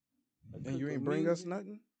cook. And you ain't bring us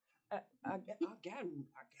nothing? I got it. I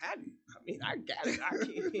mean, I got it. I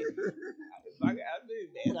can't. If I got it,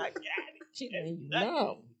 man, I got it. She letting you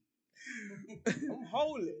know. I'm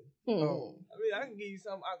holding. Oh. I mean, I can give you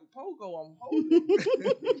some Acapulco. I'm holding.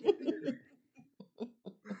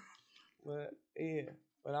 But yeah,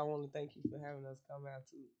 but I want to thank you for having us come out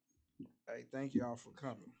too. Hey, thank y'all for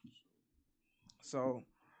coming. So,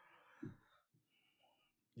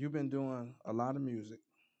 you've been doing a lot of music.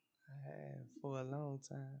 I have for a long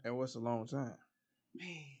time. And what's a long time?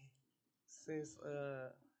 Man, since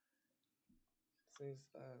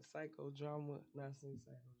psychodrama, not since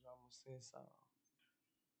psychodrama, since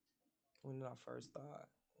when I first started,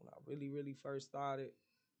 when I really first started,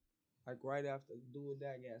 like right after Do or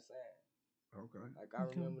Die got signed. Okay. Like I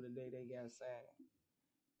remember the day they got signed,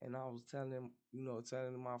 and I was telling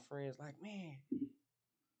my friends like, man,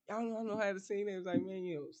 y'all know how to sing. They was like, man,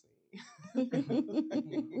 you don't sing.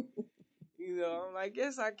 I'm like,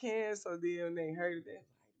 yes I can. So then they heard it, they was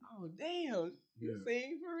like, oh damn, you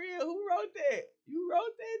sing for real? Who wrote that? You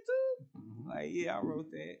wrote that too? Like, yeah, I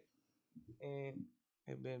wrote that, and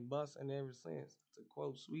have been busting ever since. To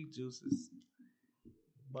quote Sweet Juices,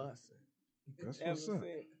 busting. That's ever what's up.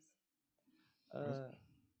 since.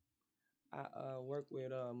 I worked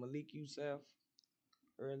with Malik Youssef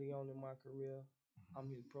early on in my career. I'm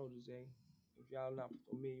his protege. If y'all not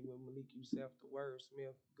familiar with Malik Youssef, the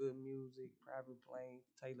Wordsmith, Good Music, Private Plane,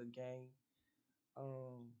 Taylor Gang.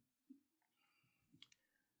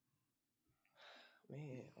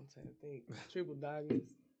 Man, I'm trying to think. Triple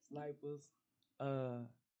Doggins, Snipers,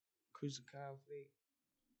 Christian Conflict.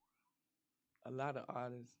 A lot of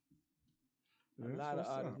artists.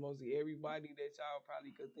 Mostly everybody that y'all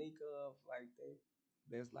probably could think of, like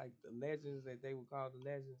that's like the legends that they would call the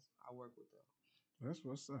legends. I work with them. That's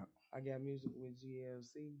what's up. I got music with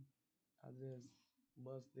GLC. I just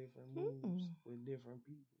bust different moves with different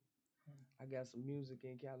people. I got some music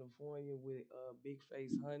in California with Big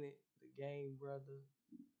Face Honey, the Game Brother.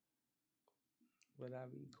 But I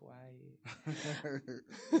be quiet.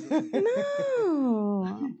 No, I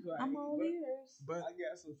be quiet. I'm all ears. But I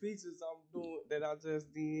got some features I'm doing that I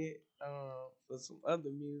just did for some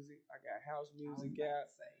other music. I got house music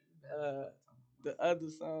out. The other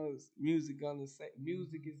songs, Music is Gonna Save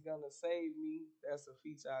Me. That's a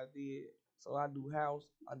feature I did. So I do house,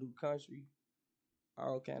 I do country,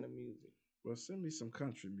 all kind of music. Well, send me some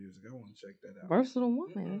country music. I want to check that out. Versatile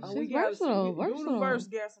woman. She's versatile. Universe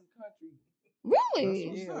got some country.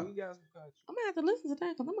 Really? Yeah, we got some country. I'm gonna have to listen to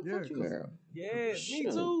that because I'm a country girl. Yeah, me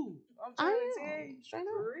too. I'm trying to tell you, straight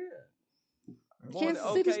for up. real. Kansas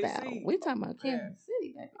City style. We talking about Kansas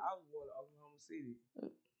City, baby. I was born in Oklahoma City.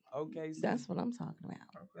 Okay, that's what I'm talking about.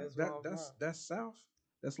 Okay. That's south.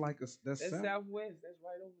 That's south? Southwest. That's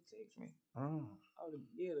right over Texas. Oh.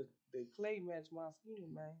 The clay match my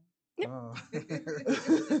skin, man.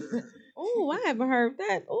 Oh, I haven't heard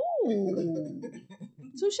that. Oh,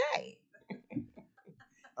 touche. He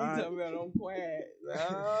talking about I'm quiet.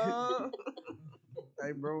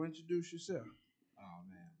 Hey, bro, introduce yourself. Oh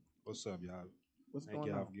man, what's up, y'all? Thank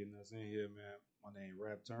y'all for getting us in here, man. My name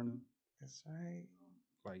Rap Turner. That's right.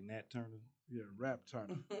 Like Nat Turner. Yeah, Rap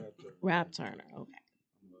Turner. Rap Turner. Okay.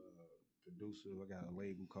 I'm a producer. I got a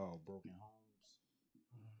label called Broken Homes.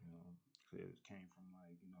 You know, it came from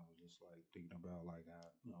just like thinking about like how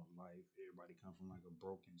life. Everybody come from like a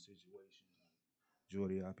broken situation. Like,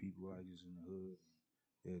 majority of our people like just in the hood,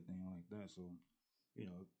 and everything like that. So,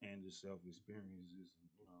 and just self experiences.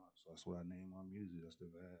 So that's what I name my music. That's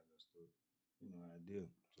the vibe. That's the idea.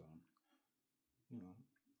 So,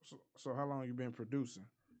 So how long you been producing?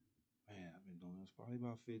 Man, I've been doing this probably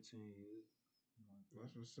about 15 years.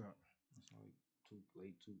 That's what's up. It's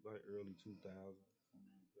like early 2000s.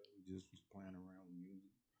 We just was playing around with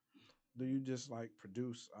music. Do you just like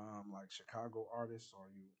produce like Chicago artists, or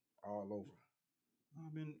are you all over?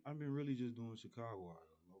 I've been really just doing Chicago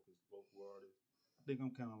artists, local artists. I think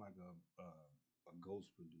I'm kind of like a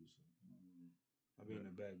ghost producer. You know what I mean? I be in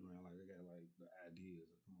the background, like I got like the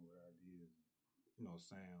ideas. I come up with ideas,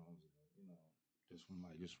 sounds, just from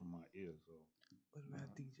my ear. So what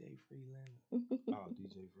about DJ Freelander? Oh,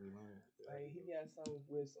 DJ Freelander. Like he got something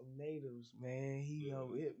with some natives, man. He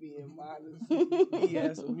hit me in Modest. He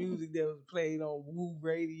had some music that was played on Woo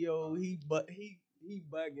Radio. He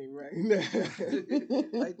bugging right now.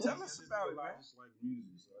 Like, tell us about it, man. I just like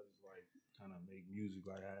music, so I just like kind of make music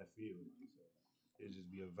like how I feel. So it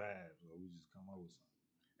just be a vibe. So we just come up with something.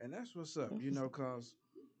 And that's what's up, because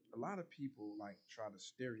a lot of people like try to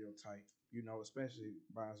stereotype, especially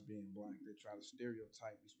by us being black, they try to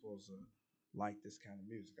stereotype you're supposed to like this kind of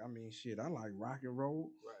music. I mean, shit, I like rock and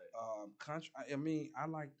roll, right? Country. I mean, I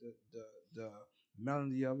like the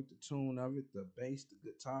melody of it, the tune of it, the bass, the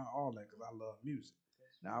guitar, all that, because I love music.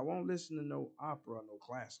 Now, I won't listen to no opera, no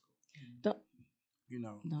classical. I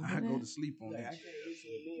go to sleep on that. I can't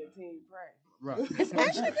listen to me and Team Pratt. Right. It's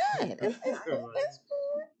actually good. It's good.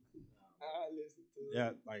 I listen to it.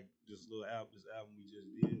 Yeah, like this album we just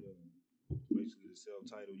did, basically the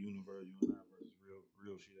self-titled Universe, You and I versus real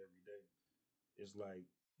shit every day. It's like,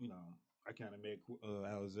 I kind of met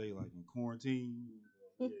Alizé like in quarantine.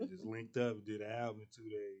 Yeah, just linked up, did an album in 2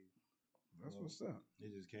 days. That's what's up.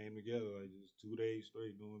 It just came together like just 2 days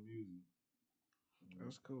straight doing music.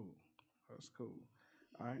 That's cool. That's cool.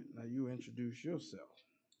 All right, now you introduce yourself.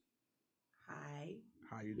 Hi.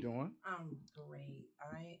 How you doing? I'm great.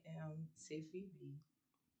 I am Tiffy B.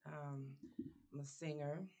 I'm a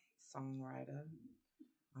singer, songwriter.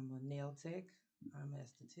 I'm a nail tech. I'm an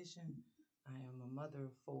esthetician. I am a mother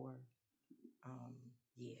of 4. I'll hook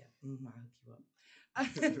you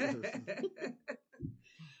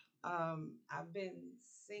up. I've been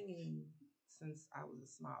singing since I was a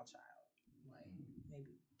small child, like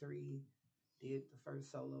maybe 3. Did the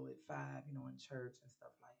first solo at 5, in church and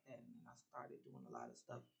stuff like that. And then I started doing a lot of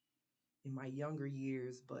stuff in my younger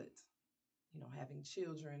years, but having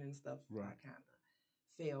children and stuff, right. I kind of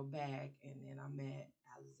fell back, and then I met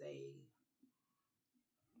Alizé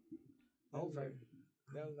over.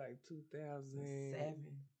 That was like 2007,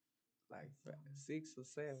 like 6 or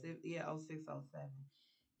 7. Yeah, 06, 07.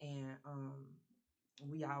 And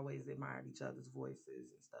we always admired each other's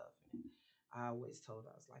voices and stuff. And I always told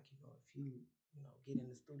her, I was like, if you get in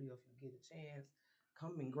the studio, if you get a chance,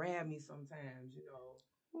 come and grab me sometimes,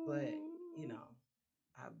 But,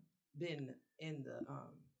 I've been in the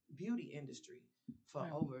beauty industry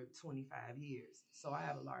for over 25 years. So I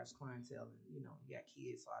have a large clientele and, you got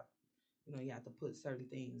kids. So you have to put certain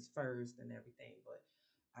things first and everything. But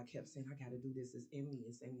I kept saying, I got to do this. It's in me.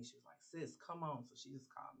 It's in me. She was like, sis, come on. So she just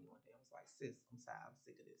called me one day. I was like, sis, I'm tired. I'm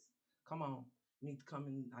sick of this. Come on. You need to come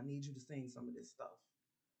in. I need you to sing some of this stuff.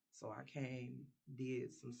 So I came,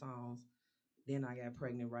 did some songs. Then I got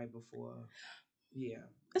pregnant right before. Yeah.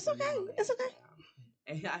 It's okay. It's okay.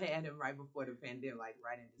 And I had him right before the pandemic, like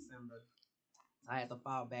right in December. I had to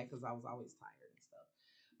fall back because I was always tired and stuff.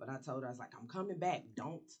 But I told her, I was like, I'm coming back.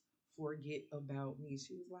 Don't forget about me.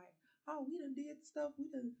 She was like, oh, we done did stuff. We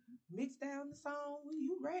done mixed down the song.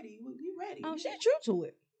 You ready? We ready. Oh, she true to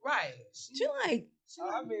it. Right. She like.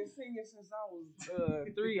 I've been singing since I was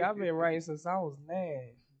 3. I've been writing since I was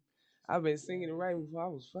 9. I've been singing and writing before I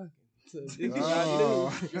was fucking. So this is what I do.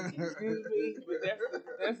 Excuse me, but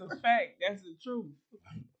that's a fact. That's the truth.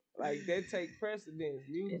 Like that take precedence.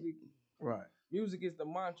 Music, right? Music is the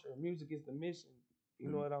mantra. Music is the mission. You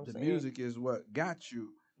know what I'm saying? The music is what got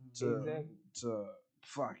you to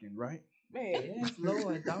fucking, right? Man, yes,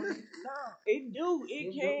 Lord, don't it? No, it do.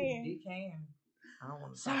 It can. It can. I don't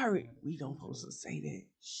want to. Sorry, we don't supposed to say that.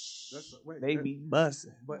 That's they be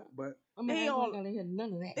busting. But I mean, I don't gotta hear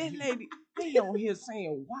none of that. That lady, they on here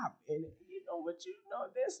saying WAP, and but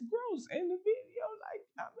that's gross in the video. Like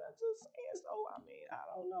I'm not just saying. So I mean, I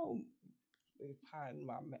don't know. Pardon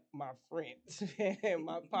my French and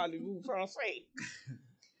my parlez-vous français.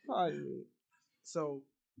 Pardon me. So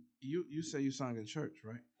you say you sang in church,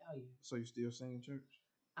 right? Oh yeah. So you still sing in church?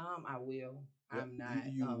 I will. Yeah. I'm not.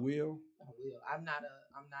 You will? I will. I'm not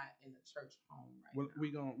in a church home right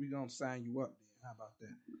now. We gonna sign you up then. How about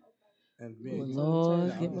that? And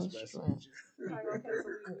Lord, give us strength.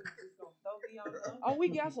 Oh, we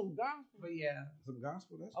got some gospel. Yeah. Some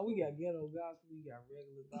gospel? That's we got ghetto gospel. We got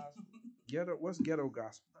regular gospel. Ghetto? What's ghetto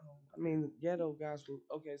gospel? I mean, ghetto gospel.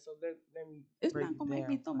 Okay, so let me. It's not gonna make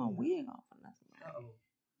me throw my wig off or nothing. Uh-oh.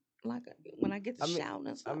 Like when I get to shouting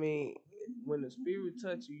and stuff. I mean, when the spirit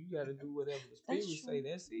touch you, you got to do whatever the spirit say.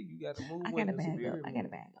 That's it. You got to move. I gotta bag up. I gotta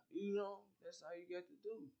bag up. You know, that's how you got to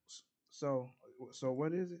do. So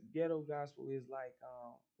what is it? Ghetto gospel is like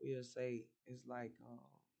we'll say it's like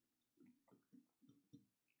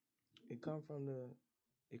it come from the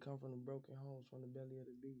broken homes, from the belly of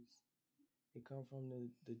the beast. It come from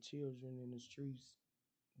the children in the streets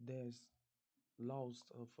that's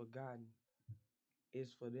lost or forgotten.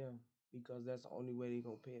 It's for them because that's the only way they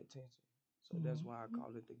gonna pay attention. So that's why I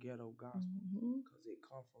call it the ghetto gospel, because it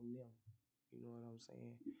come from them. You know what I'm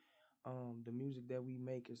saying? The music that we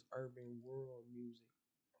make is urban world music.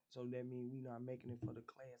 So that means we not making it for the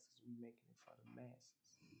classes, we making it for the masses.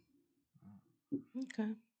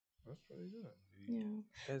 Okay. That's pretty good. Yeah.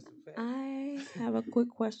 That's the fact. I have a quick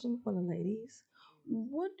question for the ladies.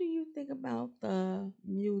 What do you think about the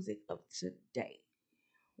music of today?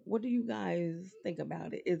 What do you guys think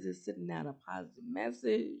about it? Is it sending out a positive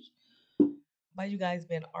message by you guys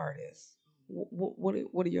being artists?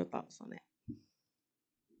 What are your thoughts on that?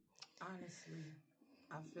 Honestly,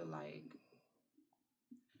 I feel like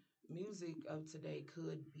music of today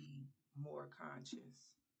could be more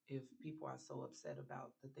conscious if people are so upset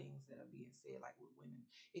about the things that are being said, like with women.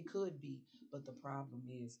 It could be, but the problem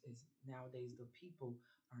is nowadays the people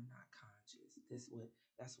are not conscious.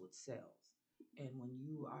 That's what sells. And when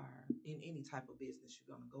you are in any type of business,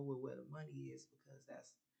 you're gonna go with where the money is because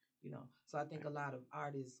that's you know. So I think a lot of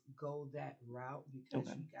artists go that route because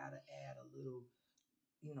Okay. you gotta add a little,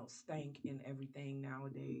 you know, stank in everything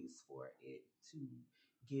nowadays for it to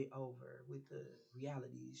get over with the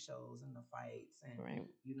reality shows and the fights and Right.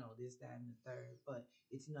 you know this, that, and the third. But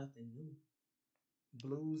it's nothing new.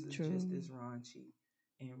 Blues is True. just as raunchy,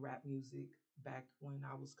 and rap music back when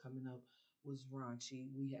I was coming up was raunchy.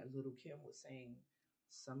 We had Little Kim was saying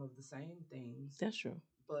some of the same things, That's true.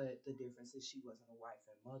 but the difference is she wasn't a wife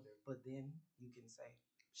and mother. But then you can say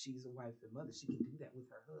she's a wife and mother. She can do that with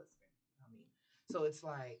her husband. I mean, so it's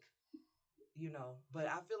like, you know, but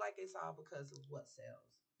I feel like it's all because of what sells.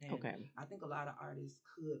 And Okay. I think a lot of artists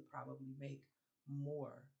could probably make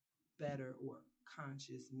more better or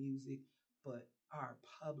conscious music, but our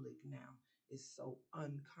public now is so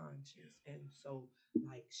unconscious and so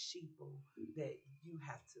like sheeple that you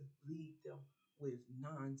have to lead them with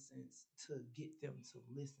nonsense to get them to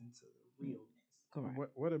listen to the realness. Correct.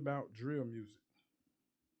 What about drill music?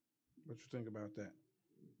 What you think about that?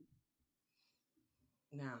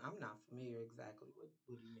 Now, I'm not familiar exactly what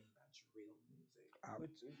do you mean by drill music.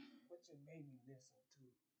 What you made me listen to?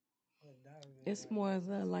 What It's more of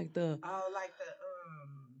the like the Oh, like the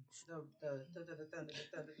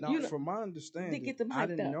Now, you know, from my they understanding, get them I hyped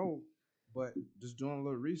didn't up. know, but just doing a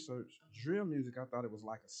little research, drill music, I thought it was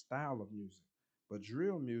like a style of music. But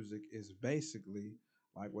drill music is basically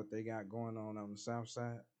like what they got going on the South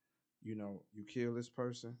Side. You know, you kill this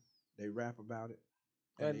person, they rap about it,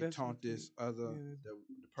 and they That's taunt what they, this other yeah, the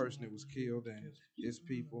person that was killed and his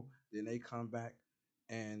people. Then they come back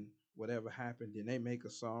and whatever happened, then they make a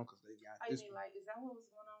song because they got I this. mean, like, is that what was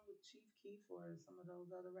going on with Chief Keef or some of those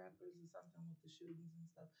other rappers or something with the shootings and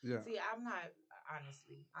stuff? Yeah. See, I'm not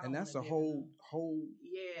honestly. I And don't that's a wanna get into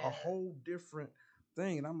a whole different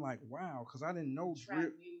thing. And I'm like, wow, because I didn't know drill.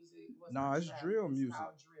 trap music. Was No, not it's trap, drill it's music.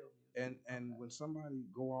 called drill music. And when somebody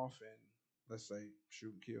go off and let's say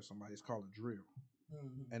shoot and kill somebody, it's called a drill.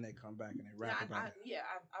 Mhm. And they come back and they rap about it.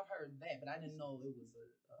 I've heard that, but I didn't know it was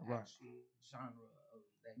a Right. actual genre of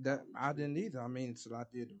that. That called I drill. didn't either. I mean, until I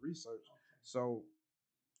did the research. So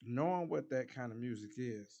knowing what that kind of music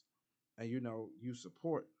is, and you know, you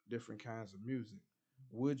support different kinds of music,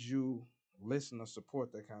 would you listen or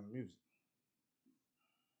support that kind of music?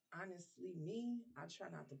 Honestly, me, I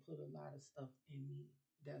try not to put a lot of stuff in me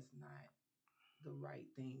that's not the right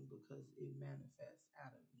thing because it manifests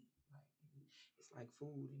out of me. Like it's like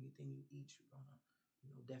food. Anything you eat, you're gonna,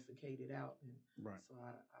 you know, defecate it out. And Right. so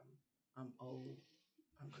I'm old.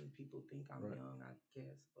 I mean, people think I'm Right. young, I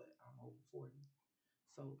guess, but I'm over 40.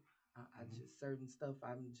 So I Mhm. just certain stuff.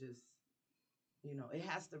 I'm just, you know, it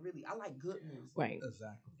has to really. I like good music. Right.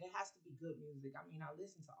 Exactly. It has to be good music. I mean, I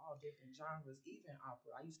listen to all different genres, even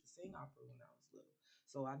opera. I used to sing opera when I was little.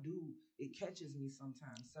 So I do, it catches me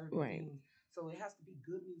sometimes, certain Right. things. So it has to be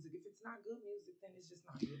good music. If it's not good music, then it's just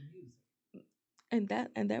not good music. And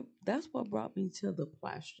that's what brought me to the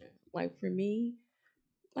question. Like for me,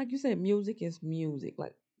 like you said, music is music.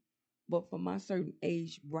 Like, but for my certain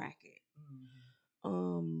age bracket,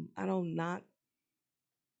 I don't knock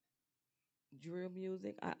drill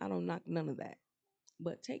music. I don't knock none of that.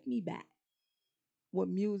 But take me back. What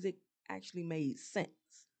music actually made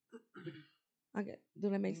sense? Do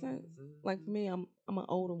that make sense? Like for me, I'm an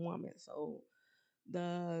older woman, so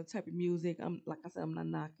the type of music I'm like I said, I'm not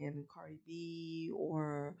knocking Cardi B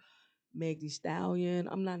or Meg Thee Stallion.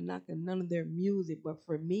 I'm not knocking none of their music, but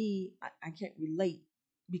for me, I can't relate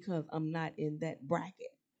because I'm not in that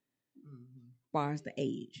bracket as far as the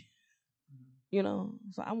age. You know?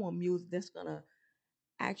 So I want music that's gonna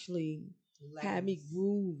actually have me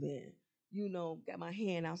grooving. You know, got my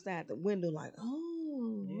hand outside the window like,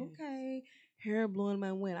 oh, okay. Hair blowing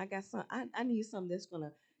my wind. I got some I need something that's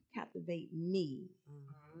gonna captivate me.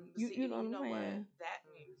 See, You know what you I'm know what? saying? That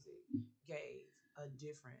music gave a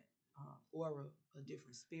different aura, a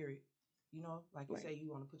different spirit. You know, like you Right. say,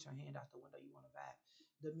 you want to put your hand out the window, you want to vibe.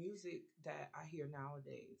 The music that I hear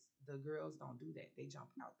nowadays, the girls don't do that. They jump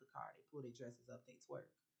out the car, they pull their dresses up, they twerk.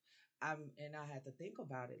 And I had to think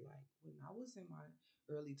about it. Like when I was in my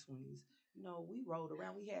early 20s, you know, we rode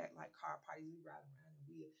around. We had like car parties. We ride around, and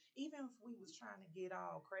we even if we was trying to get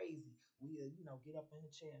all crazy, we you know get up in the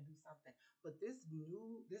chair and do something. But this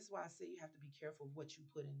is why I say you have to be careful of what you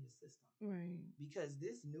put in your system, Right. because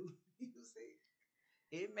this new music,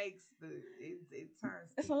 it makes it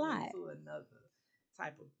turns It's a people lot. into another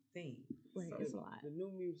type of thing. Right, So, it's a lot. The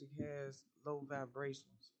new music has low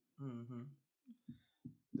vibrations. Mm-hmm.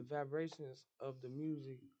 The vibrations of the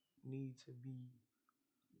music need to be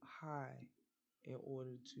high in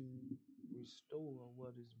order to restore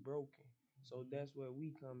what is broken. So that's where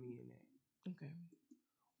we come in at. Okay.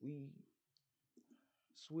 We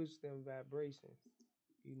switch them vibrations,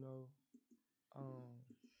 you know.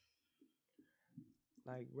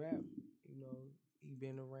 Like rap, you know, he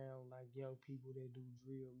been around like young people that do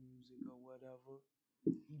drill music or whatever.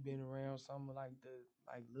 He been around some of like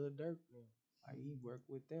Lil Durk now. Like he worked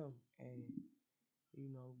with them, and you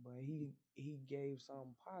know, but he gave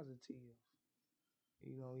something positive.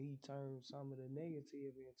 You know, he turned some of the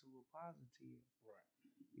negative into a positive. Right.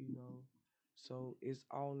 You know, so it's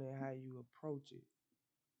all in how you approach it.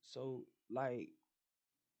 So like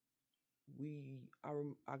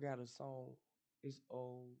I got a song. It's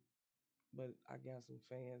old, but I got some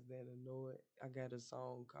fans that'll know it. I got a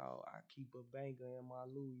song called "I Keep a Banger in My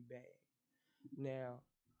Louis Bag." Now,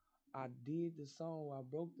 I did the song. I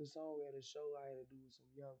broke the song at a show I had to do with some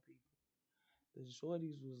young people. The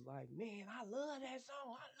shorties was like, "Man, I love that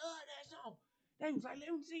song. I love that song." They was like,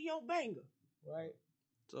 "Let me see your banger," right?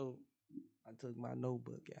 So I took my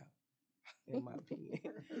notebook out and my pen.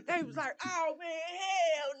 They was like, "Oh man,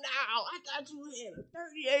 hell no! I thought you had a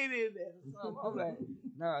 38 in there or something." I'm like,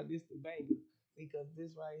 "Nah, this the banger because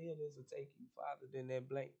this right here, this will take you farther than that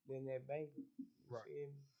banger." You Right. feel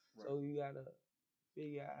me? Right. So you gotta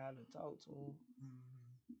figure out how to talk to them,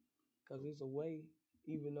 cause it's a way.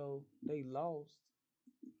 Even though they lost,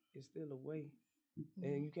 it's still a way,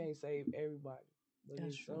 and you can't save everybody. But That's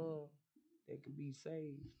there's true. some that could be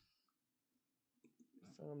saved.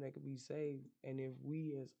 Some that could be saved, and if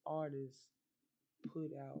we as artists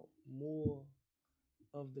put out more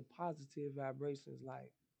of the positive vibrations,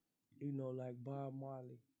 like you know, like Bob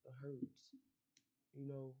Marley, the Hurts, you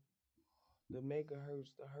know, the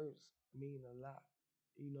megahertz, the Hurts mean a lot.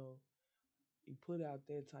 You know, you put out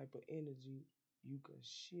that type of energy, you can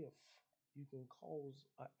shift, you can cause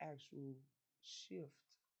an actual shift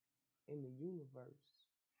in the universe.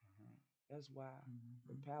 That's why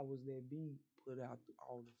the powers that be put out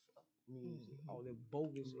all the fuck music, all the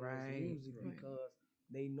bogus ass Right, music, right. because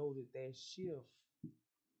they know that shift.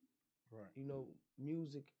 Right. You know,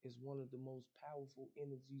 music is one of the most powerful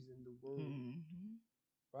energies in the world,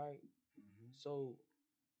 right? So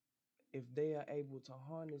if they are able to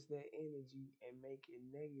harness that energy and make it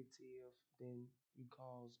negative, then you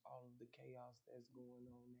cause all of the chaos that's going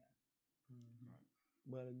on now.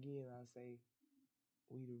 But again, I say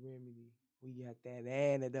we the remedy. We got that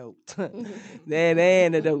antidote. That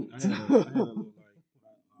antidote. I had a little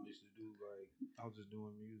like when I used to do like I was just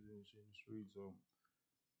doing music and shit in the street, so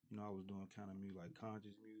you know I was doing kind of music like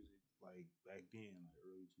conscious music like back then, like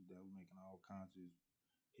early 2000s, making all conscious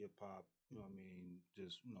hip hop. You know what I mean?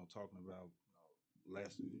 Just talking about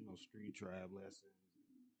lessons, street tribe lessons,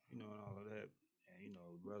 and all of that. And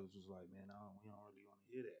brothers was like, man, we don't really want to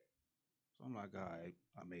hear that. So I'm like, all right,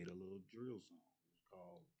 I made a little drill song. It was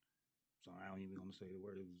called. So I don't even gonna say the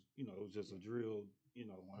word. It was, it was just a drill,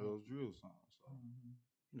 one of those drill songs. So,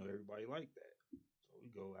 everybody liked that. So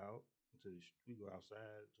we go out we go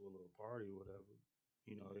outside to a little party or whatever.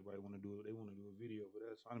 Everybody want to do it. They want to do a video for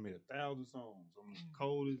that. So I done made 1,000 songs. I'm the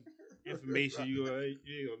coldest information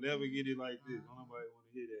you'll never get it like this. Don't nobody want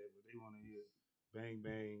to hear that, but they want to hear bang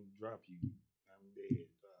bang drop you. I'm dead.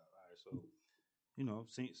 All right, so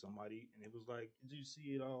seen somebody, and it was like, did you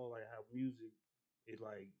see it all? Like how music, it's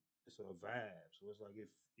like it's a vibe. So it's like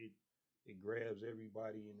it grabs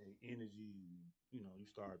everybody in their energy, and you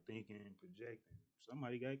start thinking and projecting.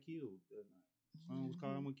 Somebody got killed that night. Song was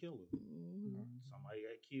called "I'm a Killer." Somebody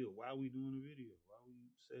got killed. Why are we doing a video? Why are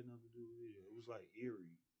we setting up to do a video? It was like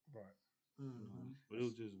eerie. Right. But it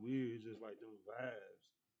was just weird. It's just like them vibes.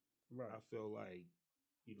 Right. I felt like,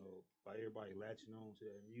 by everybody latching on to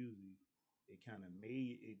that music, it kind of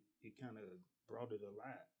made it. It kind of brought it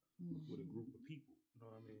alive with a group of people. You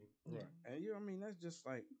know what I mean? Right. And I mean, that's just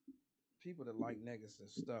like people that like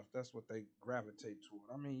negative stuff. That's what they gravitate toward.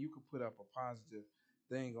 I mean, you could put up a positive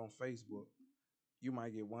thing on Facebook. You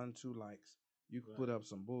might get 1, 2 likes. You could put up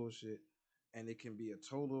some bullshit, and it can be a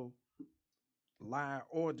total lie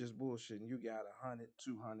or just bullshit, and you got 100,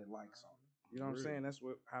 200 likes on it. You know what I'm saying? That's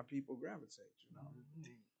how people gravitate.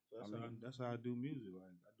 So that's how I do music.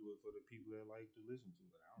 Like I do it for the people that like to listen to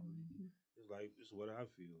it. I don't really. It's like it's what I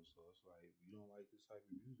feel. So it's like if you don't like this type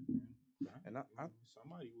of music, man, And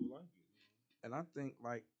somebody will like it. And I think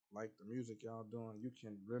like the music y'all doing, you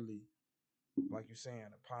can really, like you're saying,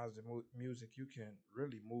 the positive music, you can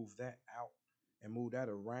really move that out and move that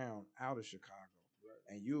around out of Chicago,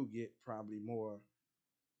 and you'll get probably more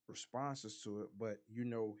responses to it. But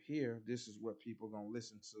here, this is what people gonna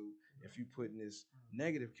listen to. If you put in this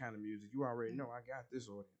negative kind of music, you already know I got this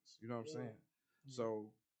audience. You know what I'm saying?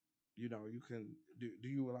 So, you can do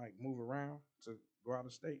you like move around to go out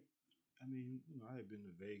of state? I mean, I had been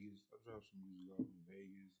to Vegas. I dropped some music off in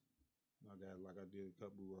Vegas. I got like I did a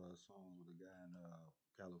couple songs with a guy in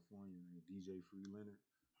California named DJ Free Leonard.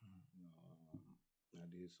 You know, I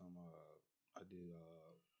did some. I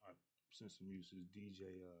sent some music to DJ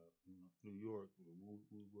New York with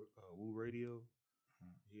Woo Radio.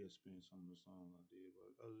 He had spent some of the songs I did, but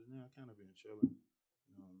other than that, I kind of been chilling.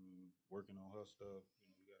 You know, what I mean, working on her stuff. You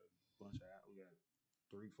know, we got a bunch of we got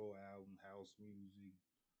 3-4 album house music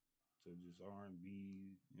to just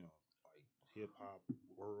R&B. You know, like hip hop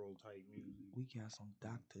world type music. We got some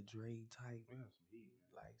Dr. Dre type, We got some heat,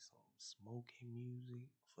 man. like some smoking music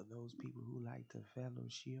for those people who like to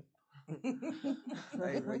fellowship.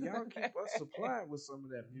 Hey, man, y'all keep us supplied with some of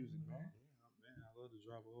that music, man. Yeah, man, I love to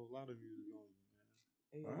drop a whole lot of music on you, man.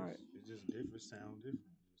 Yeah. All right. It's just different, sound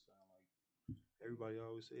different. It just sound like everybody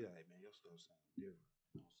always say, "Hey, man, your stuff sound different.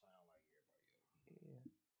 It don't sound like everybody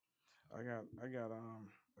else." Yeah. I got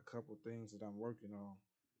a couple things that I'm working on,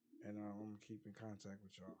 and I'm gonna keep in contact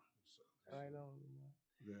with y'all. So, Right on,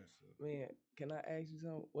 yes, man. Can I ask you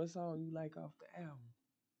something? What song you like off the album?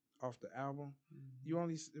 off the album. You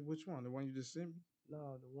only which one? The one you just sent me?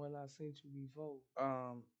 No, the one I sent you before.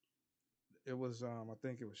 It was I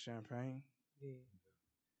think it was Champagne. Yeah.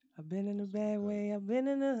 I've been in a bad way. I've been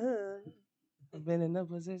in the hood. I've been in a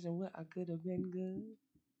position where I could have been good.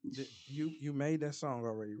 You made that song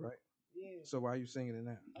already, right? Yeah. So why are you singing it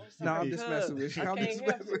now? I'm No, I'm just messing with you. I I'm can't just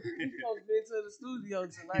help messing it. with You you. supposed to be to the studio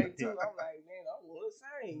tonight too. I'm like, man, I want to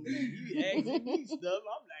sing. You asking me stuff.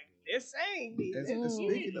 I'm like, let's sing. And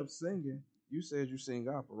speaking of singing, you said you sing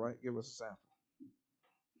opera, right? Give us a sample.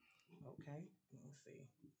 Okay, let's see.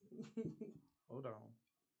 Hold on.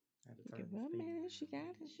 I had to turn Well, this man, thing. she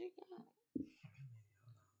got it. She got it.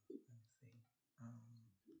 Let me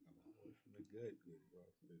see. From the good.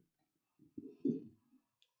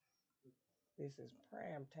 This is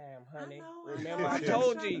prime time, honey. know, Remember, I I know.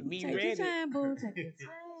 told you, be Take ready. your time, boo. Take your I was time.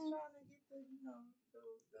 trying to get the,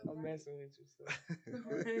 I'm messing with you, so.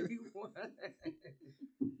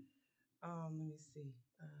 Let me see.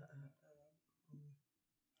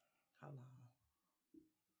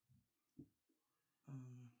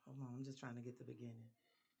 Hold on. I'm just trying to get the beginning.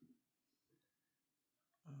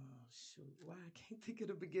 Oh shoot! Why I can't think of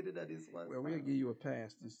the beginning of this one? Well, we'll give you a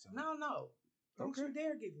pass this time. No. Don't you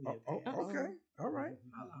dare give me a pass. Okay. All right.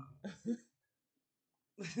 Hold on.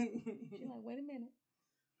 She's like, wait a minute.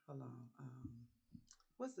 Hold on.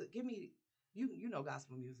 What's the? Give me. You know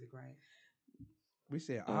gospel music, right? We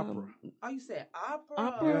said opera. Oh, you said opera.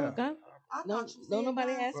 Opera. Yeah. Okay. I No, thought you don't said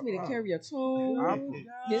nobody gospel. ask me to carry a tune. Opera.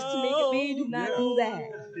 Miss Tamika B, do not do that.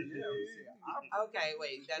 Okay,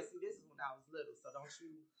 wait. This is when I was little, so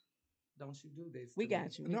don't you do this. We to me.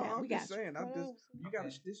 got you. No, I'm we got just saying. I'm just you got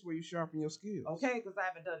Okay. this is where you sharpen your skills. Okay, because I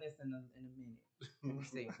haven't done this in a minute. Let me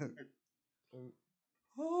see.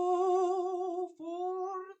 Oh,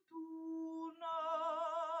 fortuna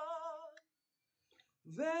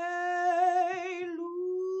velut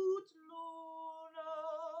luna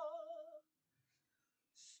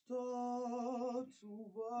statu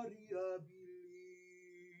variabilis.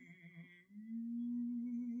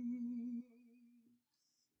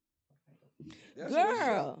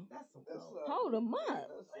 Girl, That's hold them up. Hold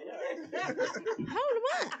them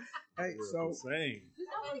up. Hey, so Same.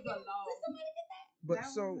 but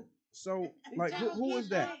so like who was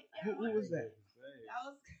that? Who was that? That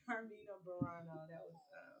was Carmina Burano.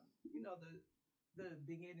 That was the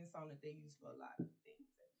beginning song that they used for a lot of things.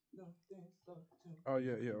 Oh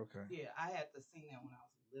yeah, okay. Yeah, I had to sing that when I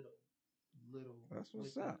was little. That's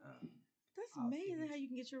what's with up. That's amazing how you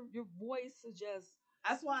can get your voice to just.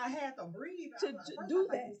 That's why I had to breathe. To do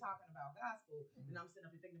that. He was talking about gospel, and I'm sitting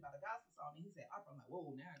up here thinking about a gospel song, and he said opera. I'm like, whoa,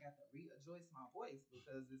 now I got to readjust my voice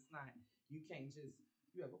because it's not. You can't just.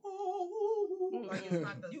 You have like it's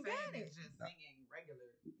not the You same got as just singing regular.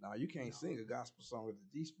 Now you can't sing a gospel song at the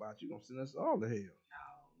G spot. You gonna send us all to hell.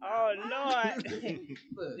 Oh, Lord. Look,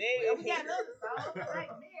 we got another song. Like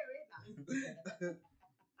Mary.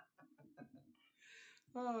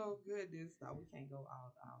 Oh goodness! No, we can't go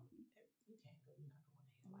out. You can't go.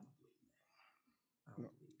 You're not going to hell. I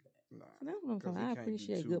don't believe that. Nah, That's what I'm 'cause saying. it I can't be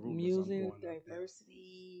appreciate two good rulers. I'm music, going up there.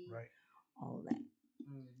 diversity, Right. all that.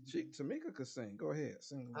 Tamika could sing. Go ahead,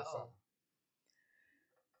 sing a little song.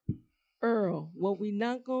 Earl, what we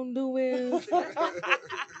not gonna do is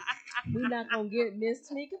we not gonna get Miss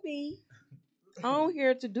Tamika B on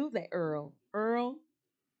here to do that, Earl. Earl,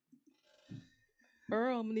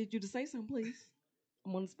 I'm gonna need you to say something, please.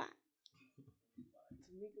 I'm on the spot.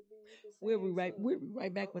 We'll be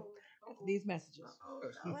right back with these messages.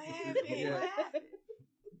 Yeah.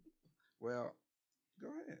 Well, go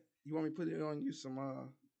ahead. You want me to put it on you some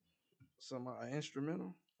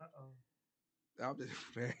instrumental? I'm just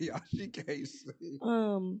man, y'all. She can't sing.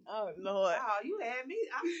 Oh Lord. Oh, you had me.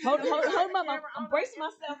 Hold on, I'm bracing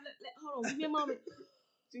myself. Hold on, give me a moment.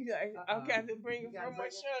 She's like, okay, I have to bring it from my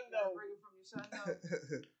shundo. Bring it from your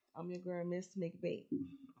shundo. I'm your girl, Miss McBee.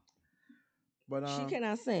 But She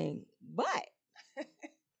cannot sing, but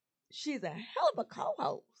she's a hell of a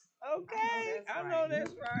co-host. Okay, I know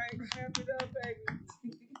that's right. Wrap it up, baby.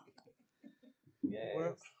 Yes.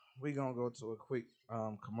 Well, we're gonna go to a quick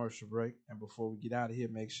commercial break, and before we get out of here,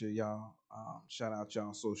 make sure y'all shout out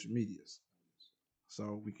y'all social medias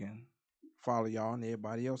so we can follow y'all and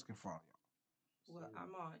everybody else can follow y'all. Well,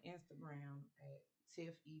 I'm on Instagram at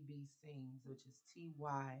Tiff EB Sings, which is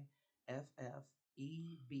TYFFEBSINGS.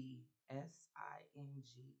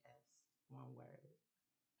 One word.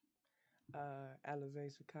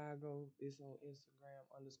 Elevate Chicago is on Instagram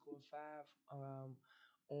 _5.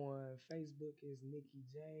 On Facebook is Nikki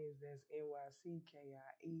James. That's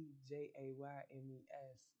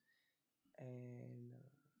NYCKIEJAYMES. And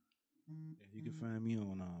you can find me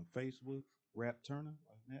on Facebook, Rap Turner,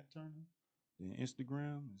 like Nat Turner. Then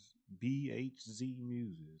Instagram is BHZ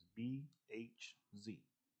Music. BHZ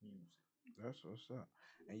Music. That's what's up.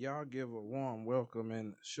 And y'all give a warm welcome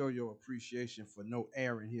and show your appreciation for no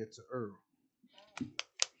Aaron here to Earl.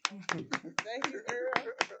 Thank you, Earl.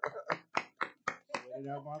 Get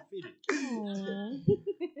out my feet.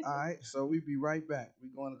 All right, so we be right back. We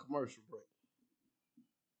going to commercial break.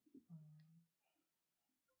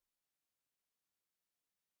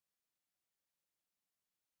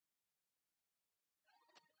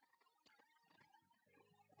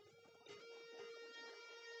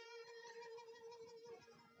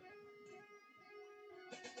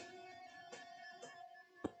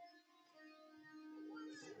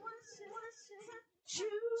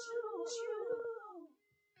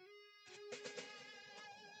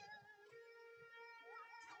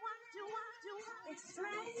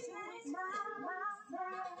 Explain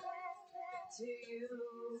myself to you.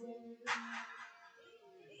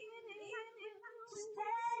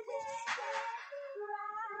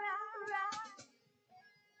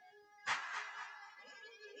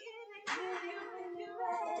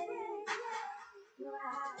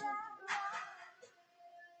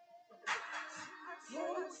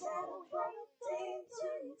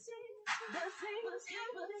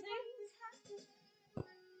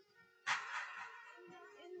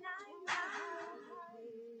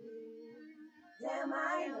 Damn,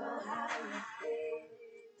 I know how you feel.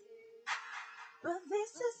 But this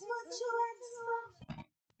is what you asked for.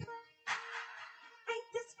 Ain't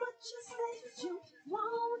this what you said you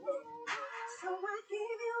wanted? So I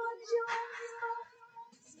gave you what you asked for.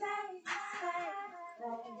 Stay, stay,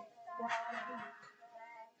 stay, stay.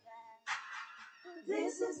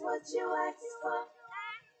 This is what you asked for.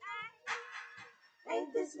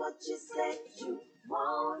 Ain't this what you said you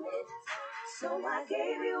wanted? So I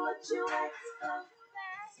gave you what you asked for.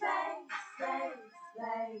 Stay, stay,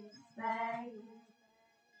 stay, stay.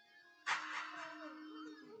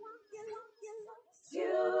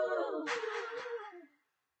 You.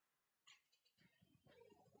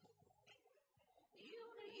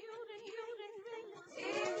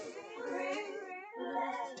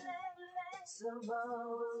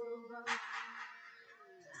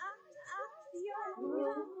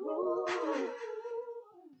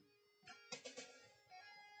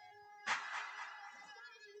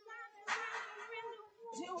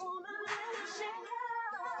 You wanna shake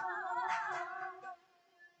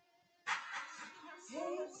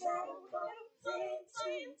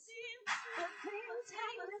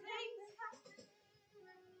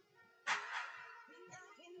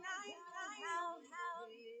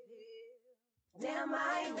Damn,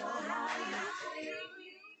 I know how you feel.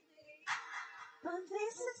 But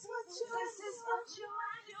this is what you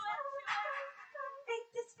ain't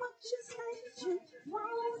this what you said you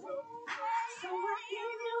wanted? So I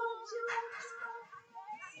gave you what you asked for.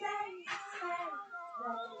 Stay, stay, stay,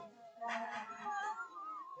 stay.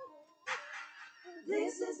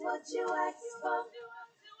 This is what you asked for.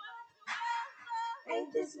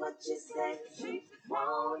 Ain't this what you said you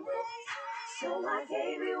wanted? So I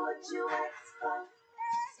gave you what you asked for.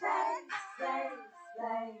 Stay, stay,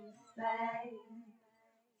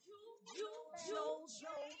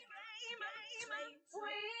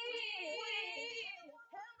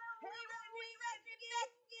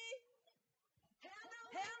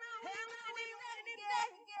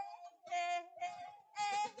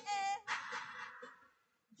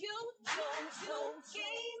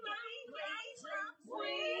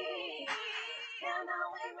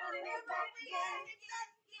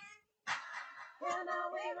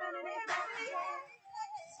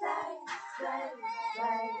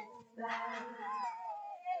 stay, stay. But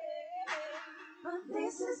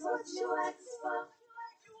this is what you asked for.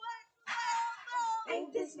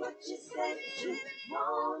 Ain't this what you said you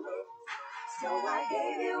wanted? So I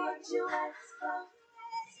gave you what you asked for.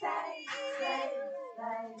 Stay, stay,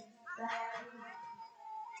 stay, stay.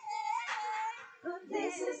 But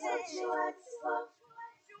this is what you asked for.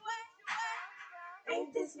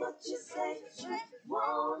 Ain't this what you said you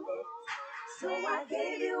wanted? So I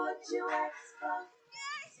gave you what you asked for.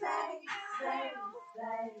 Stay, stay,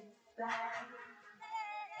 stay, stay.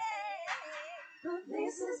 But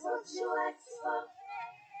this is what you asked for.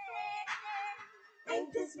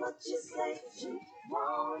 Ain't this what you said you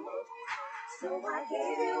wanted? So I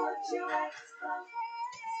gave you what you asked for.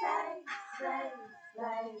 Stay, stay,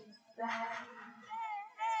 stay, stay.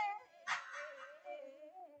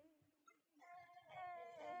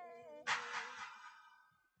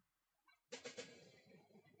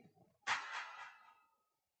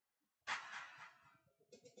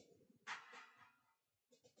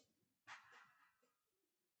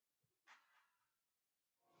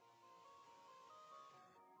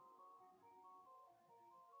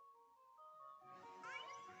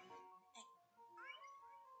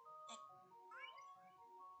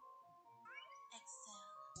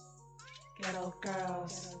 Ghetto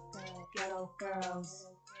girls, ghetto girls,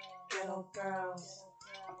 ghetto girls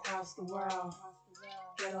across the world.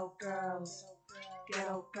 Ghetto girls,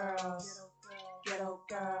 ghetto girls, ghetto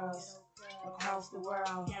girls across the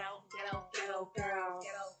world. Ghetto, ghetto, ghetto girls,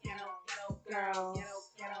 ghetto, ghetto, ghetto girls, ghetto,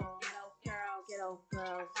 ghetto, ghetto girls, ghetto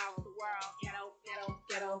girls across the world. Ghetto, ghetto,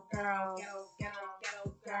 ghetto girls, ghetto, ghetto, ghetto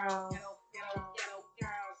girls, ghetto, ghetto, ghetto girls, ghetto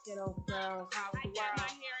girls across the world. I got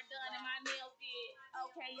my hair done and my nails did.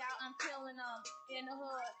 Okay, y'all, I'm feeling them in the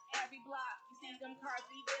hood, every block. You see them cars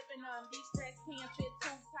be dipping them. These dress pants fit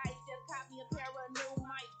too tight. Just caught me a pair of new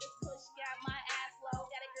mics. This push got my ass low.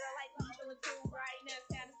 Got a girl like me feeling too right. Now it's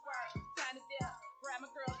time to swerve, time to dip. Grab my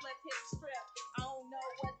girls, let's hit the strip. I don't know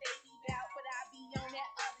what they be about, but I be on that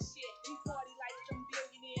other shit. We party like some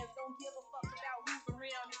billionaires. Don't give a fuck about who's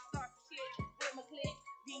around and start some shit with my clique.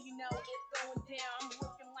 Then you know it's going down. I'm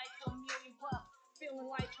looking like $1,000,000. Feeling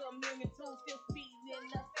like $1,000,002, still speeding in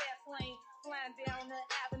the fast lane, flying down the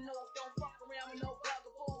avenue. Don't fuck around with no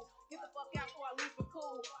bugaboo. Get the fuck out before I lose my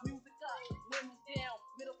cool. Music up, windows down,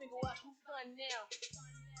 middle finger up. Who's fun now?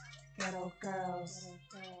 Ghetto girls,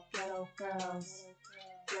 ghetto girls,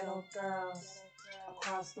 ghetto girls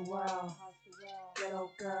across the world.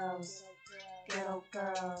 Ghetto girls, ghetto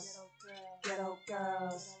girls, ghetto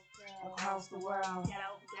girls across the world.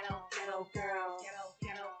 Ghetto, ghetto, ghetto girls, ghetto,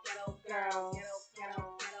 ghetto, ghetto girls, ghetto,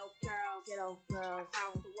 ghetto, ghetto girls, ghetto girls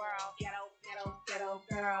across the world. Ghetto, ghetto, ghetto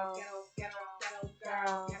girls, ghetto, ghetto, ghetto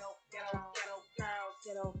girls, ghetto, ghetto, ghetto girls,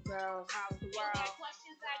 ghetto girls across the world. You got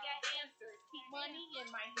questions, I got answers. Keep money in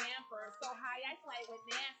my hamper, so high I fly with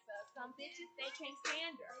NASA. Some bitches they can't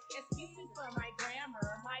stand her. Excuse me for my grammar.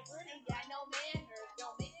 My hood ain't got no manners.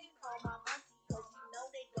 Don't make me call my monkey, 'cause you know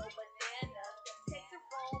they go bananas. Take the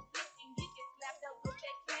wrong pick and you get slapped up with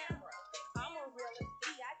that camera. I'm a real MC,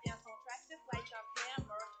 I dance on tracks just like I'm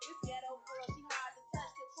Hammer. This ghetto girl, she hard to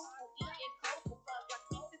touch. The poo eating cocoa puffs. I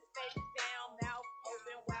keep this face down, mouth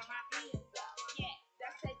open while my hands up. Yeah,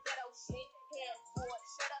 that's that ghetto shit. Headboard,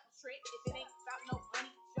 shut up, trick. If it ain't about no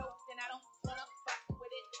money jokes, then I don't wanna fuck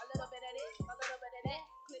with it. A little bit of this, a little bit of that.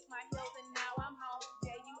 Click my heels and now I'm home.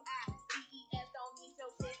 JUICES, don't need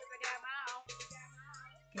your shit 'cause I got my own.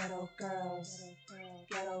 Ghetto girls,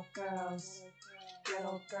 ghetto girls,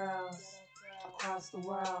 ghetto girls across the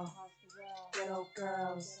world. Ghetto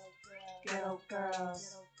girls, ghetto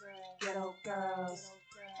girls, ghetto girls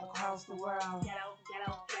across the world. Ghetto,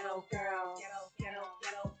 ghetto, ghetto girls, ghetto, ghetto,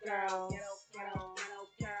 ghetto girls, ghetto, ghetto, ghetto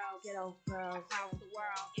girls, ghetto girls across the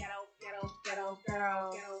world. Ghetto, ghetto, ghetto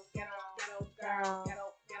girls, ghetto, ghetto, ghetto girls,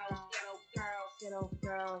 ghetto, ghetto, ghetto girls, ghetto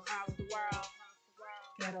girls across the world.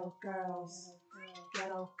 Ghetto girls,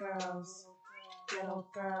 ghetto girls, ghetto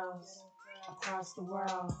girls across the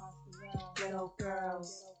world. Ghetto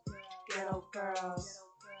girls, ghetto girls,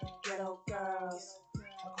 ghetto girls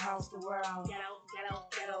across the world. Ghetto, ghetto,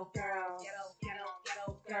 ghetto girls, ghetto, ghetto,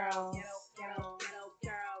 ghetto girls, ghetto, ghetto, ghetto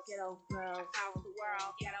girls, ghetto girls across the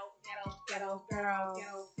world. Ghetto, ghetto, ghetto girls,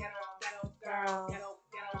 ghetto, ghetto, ghetto girls, ghetto,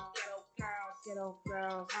 ghetto, ghetto girls, ghetto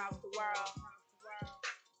girls across the world.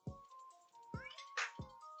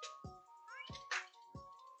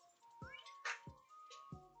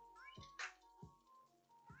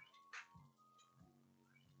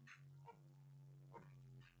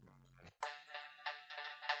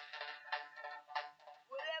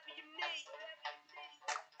 Whatever you need,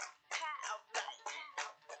 how like.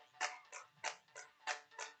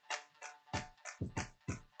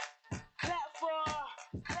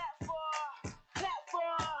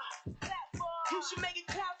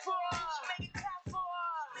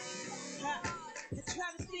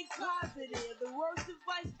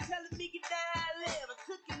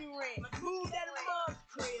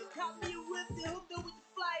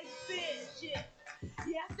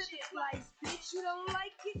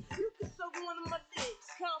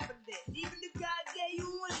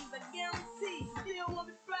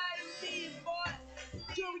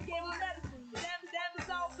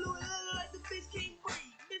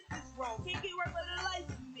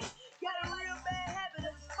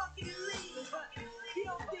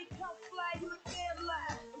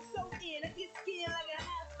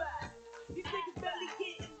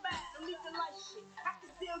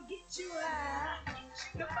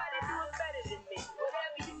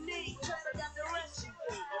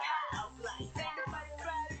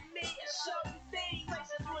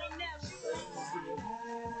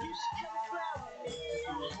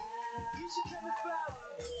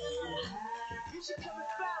 You should come and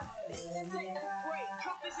follow me. Take a break.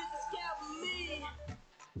 Come visit the scale with me.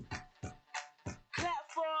 Clap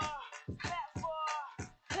for, clap for,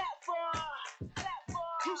 clap for, clap for.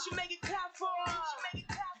 You should make it clap for. You should make it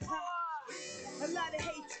clap for. A lot of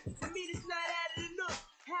hate. For me, that's not added enough.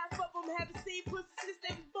 Half of them haven't seen pussy since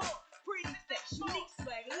they was born. Pretty sex, unique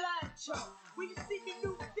swag, a lot of chunks. We can see the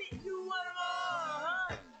new fit, you want them all,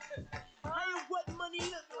 huh? I am what money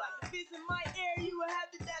look like. If it's in my area, you will have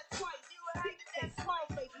to die twice. Big face, small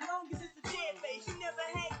face, as long as it's a dead face. You never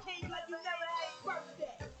had cake like you never had a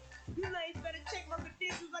birthday. You ladies better check my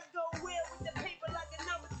credentials. I go well with the paper like a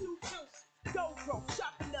number 2 juice. Go broke,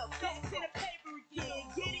 shopping up, back to the paper again.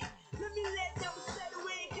 Get it? Let me let them settle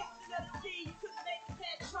in, catch another team. You couldn't make a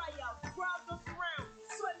past tryouts. Crowds don't surround,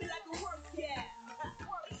 sweat me like a workout.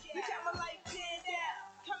 Look how my life panned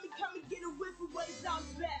out. Come and get a whiff of what it's all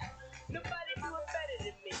about. Nobody do it better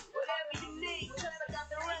than me. Whatever you need, trust I got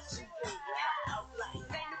the recipe. How like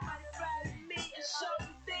ain't nobody better than me. And show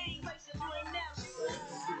you things places you ain't never seen.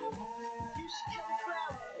 You should come and fly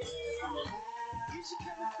with me. You should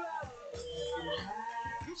come and fly with me.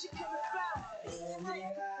 You should come and fly with me. Take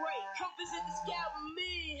a break. Come visit the sky with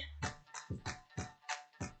me.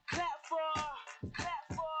 Clap for, clap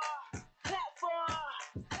for, clap for,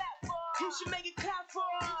 clap for. You should make it clap for.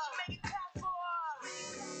 You should make it clap for.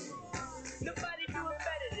 Nobody do it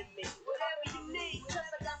better than me. Whatever you need, trust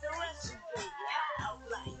I got the recipe. How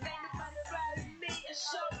like ain't nobody better than me. And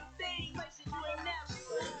show you things places you ain't never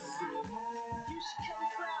seen. You should come and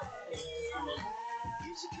fly with me.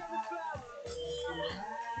 You should come and fly with me.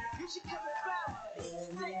 You should come and fly with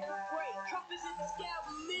me. Take a break. Come visit the sky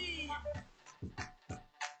with me.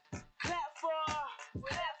 Clap for,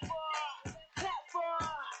 clap for, clap for,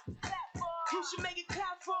 clap for. You should make it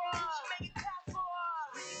clap for. You should make it clap for.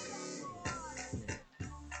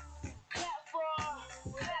 Clap for,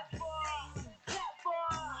 clap for, clap for,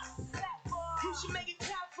 clap for. You should make it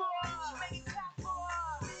clap for. You should make it clap for.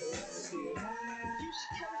 You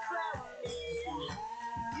should come and fly with me.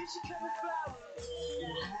 You should come and fly with me.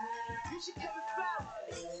 You should come and fly with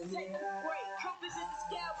me. Take a break. Come visit the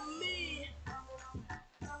sky with me.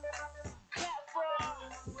 Clap for,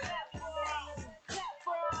 clap for, clap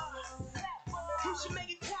for, clap for. You should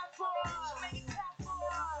make it clap for. You should make it clap for.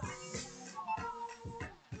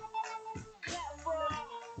 Clap for,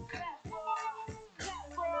 clap for, clap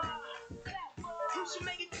for, clap for. You should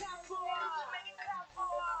make it clap for. You should make it clap for.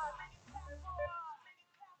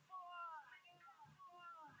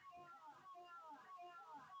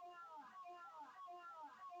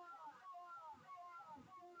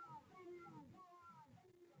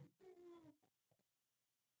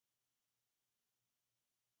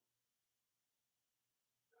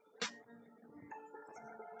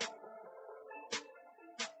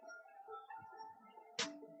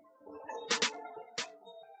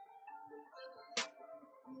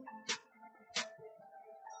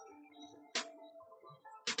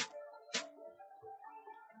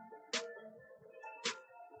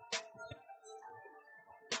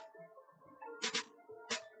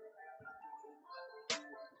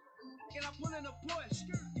 And I pull in a Porsche,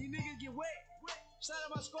 these niggas get wet. Shout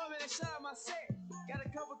out my squad, man, shout out my set. Got a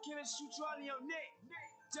couple killers shoot you all in your neck.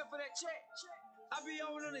 Just for that check. I be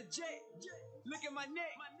over on the jet. Look at my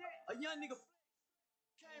neck. A young nigga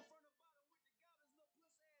came from the bottom with the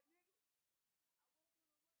goblins, no pussy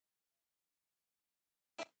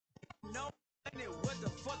ass nigga. No money, what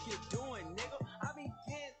the fuck you doing, nigga? I be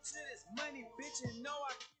getting to this money, bitch, and know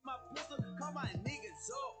I keep my pistol. Call my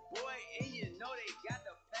niggas up, boy, and you know they got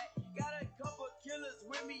the pack. Got a couple killers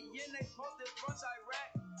with me, and they posted front side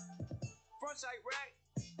rack. Front side rack.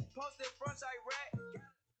 Posted front side rack. Got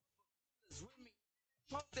a couple killers with me.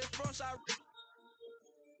 Posted front side rack.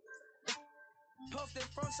 Posted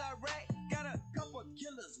front side rack. Got a couple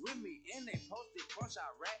killers with me, and they posted front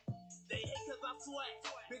side rack. They hate cause I swag.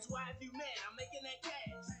 Bitch, why if you mad? I'm making that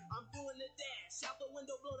cash. I'm doing the dash. Out the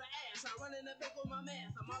window, blow the ass. I run in the back with my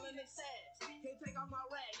mask. I'm all in the sash. Can't take off my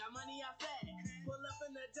rag. Got money I fag. Pull up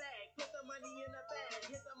in the jag. Put the money in the bag.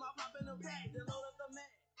 Hit them up, pop in the bag. Then load up the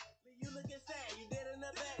mag. You looking sad. You dead in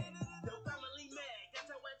the bag. Your family mad.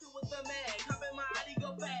 Got your way through with the mag. Hop in my ID,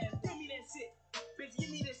 go fast. Give me that shit. Bitch,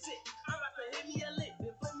 give me that shit. I'm about to hit me a lick.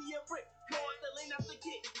 Then flip me a brick. Go off the lane after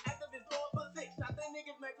kick. Activist go up a six. Shot that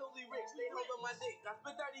niggas make cozy rich. They hold on my dick. I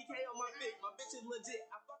spent 30K on my bitch. My bitch is legit.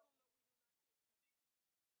 I fuck.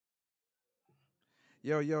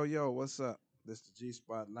 Yo, what's up? This is the G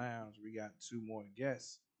Spot Lounge. We got 2 more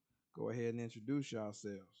guests. Go ahead and introduce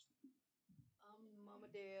yourselves. Mama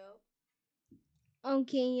Deb. I'm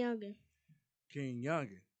King Younger. King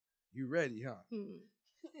Youngin. You ready, huh?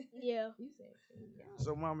 Yeah. You said King Young.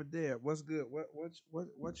 So, Mama, Dad, what's good?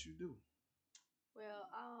 What you do? Well,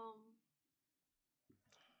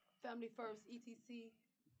 Family First ETC,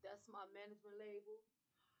 that's my management label.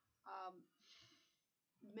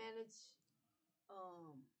 Manage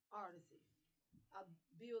artists. I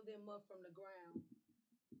build them up from the ground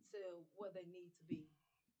to where they need to be.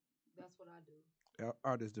 That's what I do.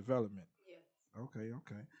 Artist development. Yes. Okay.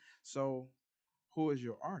 So, who is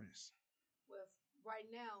your artist? Well, right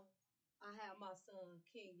now, I have my son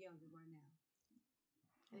King Younger right now,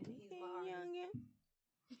 and he's my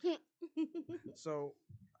artist. So,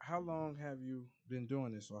 how long have you been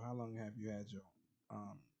doing this, or how long have you had your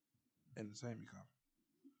entertainment company?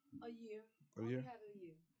 A year. A year? Only had it a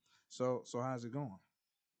year. So how's it going?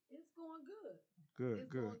 It's going good. Good,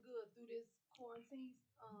 It's good. going good through this quarantine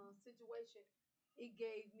situation. It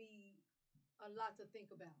gave me a lot to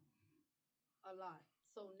think about. A lot.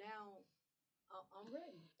 So now I'm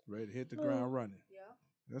ready. Ready to hit the ground running. Yeah.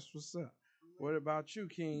 That's what's up. What about you,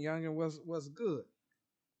 King Youngin? What's good?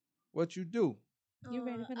 What you do? You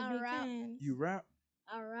ready for the I big rap. times? You rap?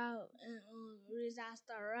 I rap, and the reason I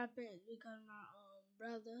started rapping is because my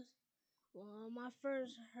brothers. When I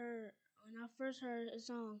first heard a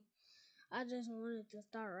song, I just wanted to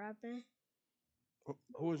start rapping.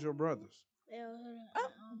 Who is your brothers? El Hitter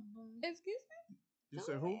and Boom. Excuse me? You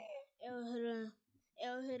said who?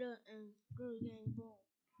 El Hitter and Groove Gang Boom.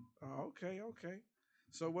 Oh, okay.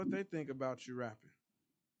 So what they think about you rapping?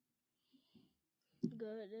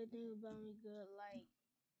 Good. They think about me good. Like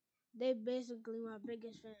they basically my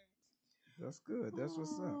biggest fans. That's good. That's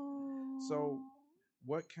what's up. So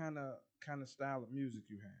what kind of style of music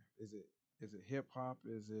you have? Is it hip hop?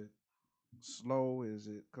 Is it slow? Is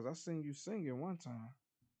it? Because I seen you singing one time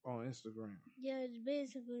on Instagram. Yeah, it's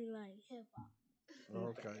basically like hip hop.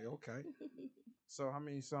 Okay. So how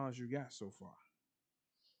many songs you got so far?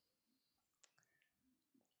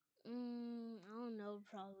 I don't know,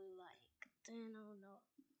 probably like 10. I don't know,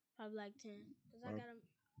 probably like 10. Cause I got him.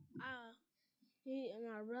 He and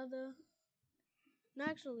my brother. No,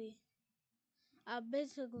 actually, I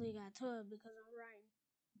basically got 12 because I'm writing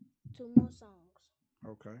 2 more songs.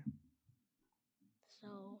 Okay.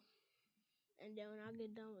 So, and then when I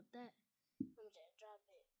get done with that, I'm just drop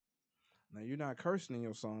it. Now you're not cursing in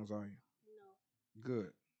your songs, are you?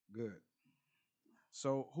 No. Good.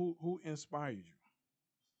 So who inspired you?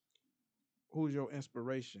 Who's your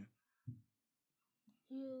inspiration?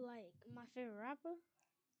 You like my favorite rapper?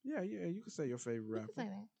 Yeah. You can say your favorite rapper. You can say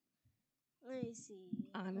that. Let me see.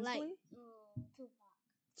 Honestly? Like, Tupac.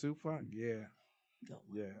 Tupac, yeah.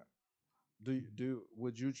 Yeah.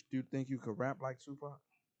 Would you think you could rap like Tupac?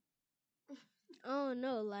 Oh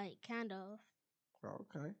no, like kind of.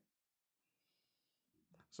 Okay.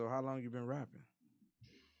 So how long you been rapping?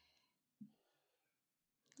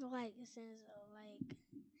 Like since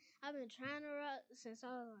I've been trying to rap since I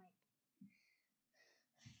was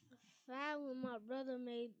like 5 when my brother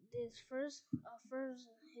made this first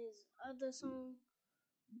his other song,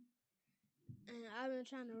 and I've been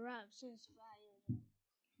trying to rap since 5 years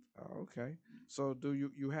old. Okay. So do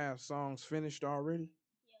you have songs finished already?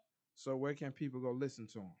 Yeah. So where can people go listen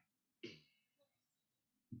to them?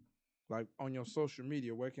 Like on your social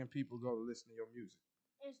media, where can people go to listen to your music?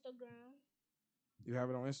 Instagram. You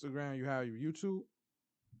have it on Instagram. You have your YouTube.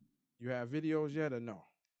 You have videos yet or no?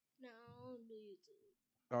 No, I don't do YouTube.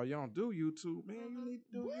 Oh, you don't do YouTube, man. You need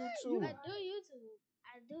to do YouTube. I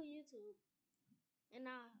do YouTube. And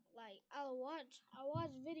I watch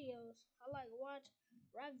videos. I like watch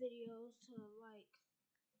rap videos to like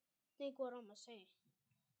think what I'm gonna say.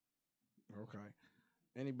 Okay.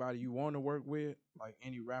 Anybody you want to work with? Like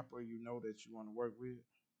any rapper you know that you want to work with?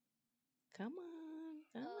 Come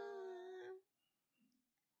on.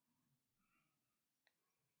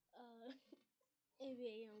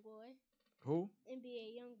 NBA Youngboy. Who?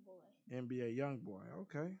 NBA Youngboy. NBA Youngboy.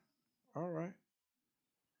 Okay. All right.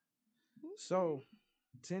 So,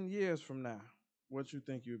 10 years from now, what you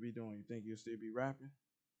think you'll be doing? You think you'll still be rapping?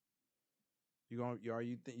 You want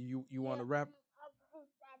to rap?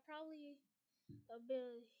 I probably be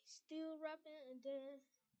still rapping, and then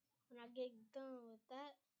when I get done with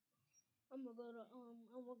that, I'm gonna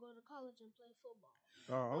go to college and play football.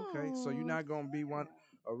 Oh, okay. So you're not gonna be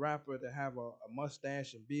a rapper to have a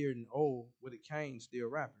mustache and beard and old with a cane still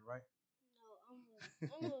rapping, right? No, I'm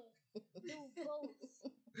gonna do both.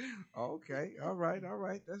 Okay. All right.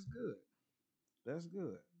 That's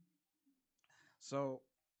good. So,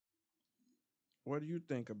 what do you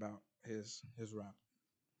think about his rap?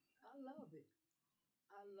 I love it.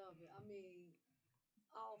 I mean,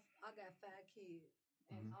 I got 5 kids,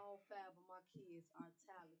 and all 5 of my kids are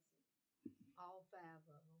talented. all five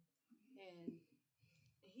of them, and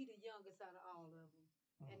he the youngest out of all of them.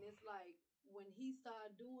 And it's like when he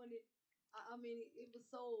started doing it, I mean, it was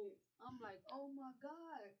so. I'm like, oh my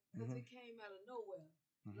god, because Mhm. it came out of nowhere.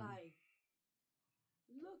 Mhm. Like,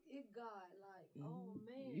 look at God. Like, oh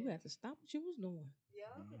You man. had to stop what you was doing.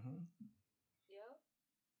 Yeah. Mhm. Yeah.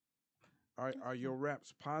 Are your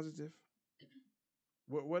raps positive?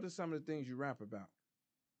 What are some of the things you rap about?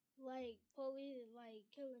 Like police, like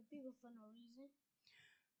killing people for no reason.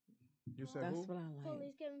 You said That's who? what I like.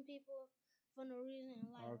 Police killing people for no reason,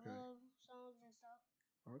 like Okay. love songs and stuff.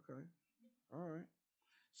 Okay. All right.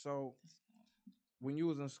 So when you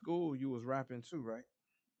was in school, you was rapping too, right?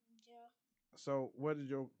 Yeah. So what did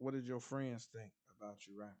your friends think about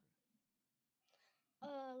you rapping?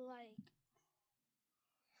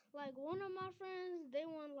 Like one of my friends, they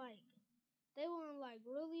weren't like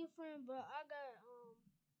really a friend, but I got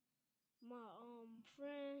my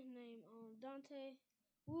friend named Dante.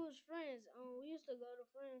 We was friends. We used to go to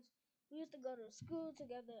friends. We used to go to school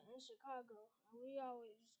together in Chicago, and we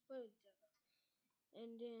always used to play with each other.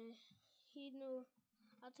 And then he knew.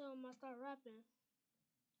 I told him I started rapping,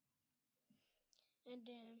 and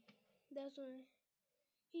then that's when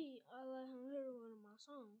I let him hear one of my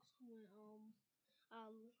songs when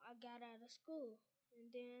I got out of school, and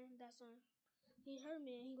then that's when he heard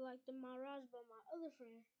me and he liked my raps. But my other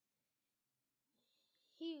friend,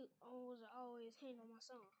 he was always hating on my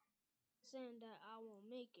song, saying that I won't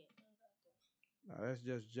make it. No, that's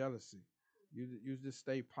just jealousy. You just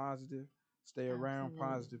stay positive, stay around Absolutely.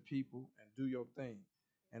 positive people, and do your thing.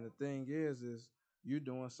 And the thing is you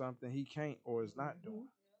doing something he can't or is not doing.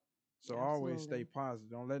 So always stay Absolutely. positive.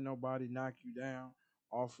 Don't let nobody knock you down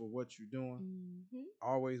off of what you're doing. Mm-hmm.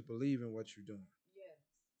 Always believe in what you're doing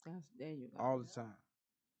That's there you go. all the time.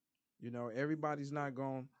 You know, everybody's not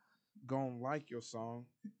going to like your song.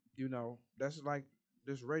 You know, that's like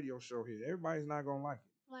this radio show here. Everybody's not going to like it.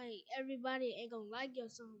 Like everybody ain't gonna like your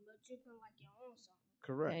song, but you can like your own song.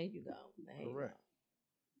 Correct. There you go. There you Correct.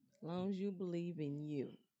 go. As long as you believe in you,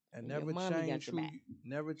 And your never mommy got change your back.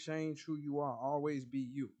 never change who you are. Always be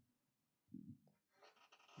you.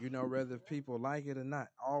 You know, whether people like it or not,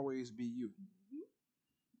 always be you.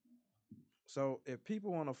 So if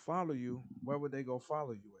people want to follow you, where would they go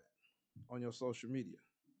follow you at on your social media?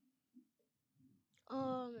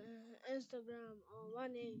 Instagram. My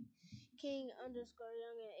name King underscore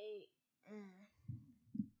Youngin 8.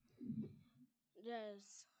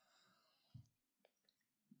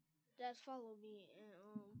 Just follow me and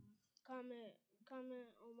comment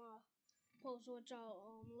on my post what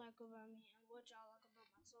y'all like about me and what y'all like about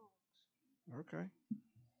my songs. Okay.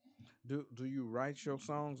 Do you write your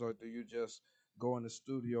songs or do you just go in the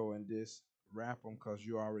studio and just rap them because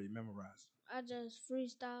you already memorized I just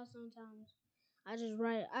freestyle sometimes. I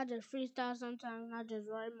just freestyle sometimes and I just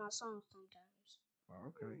write my songs sometimes. them?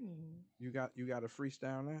 Okay. You got a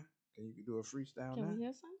freestyle now? Can you do a freestyle Can now? we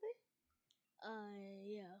hear something?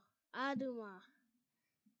 Yeah. I do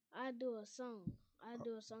a song. I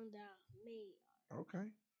do a song that I made. Okay.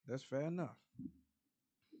 That's fair enough.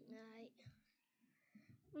 Alright.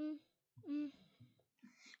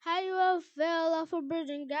 How you ever fell off a bridge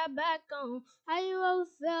and got back on? How you ever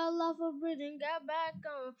fell off a bridge and got back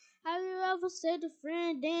on? Have you ever said a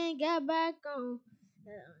friend then got back on?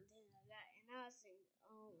 And I sing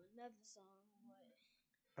another song.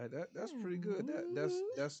 That's pretty good. That's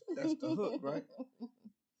the hook, right?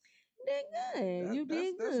 Did good. You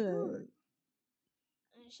did That's good. good.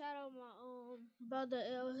 And shout out my brother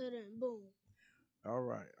L Hood and Boom. All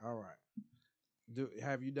right.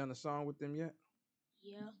 Have you done a song with them yet?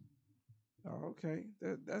 Yeah. Oh, okay.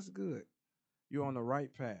 That's good. You're on the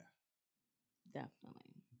right path.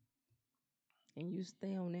 Definitely. And you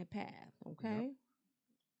stay on that path, okay?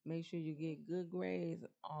 Make sure you get good grades,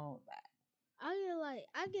 all that.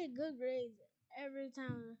 I get good grades every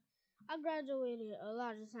time. I graduated a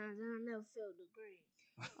lot of times and I never failed the grade.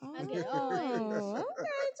 I get all A's.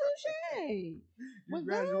 Okay, touche. You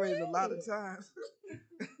graduated a lot of times.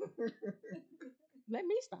 Let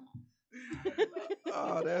me stop.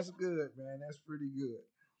 Oh, that's good, man. That's pretty good.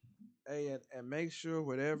 Hey, and make sure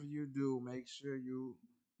whatever you do, make sure you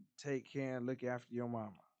take care and look after your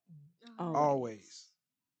mama. Always.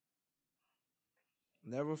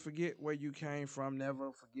 Never forget where you came from.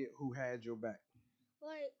 Never forget who had your back.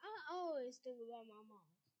 Like I always think about my mom.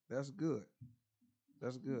 That's good.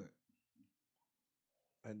 That's good.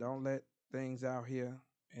 And don't let things out here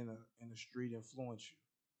in the street influence you.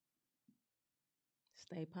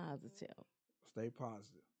 Stay positive. Stay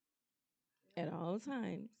positive. At all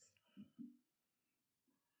times.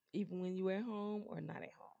 Even when you're at home or not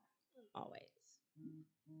at home. Always.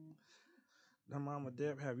 Now, Mama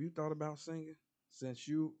Deb, have you thought about singing since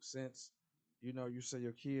you know you say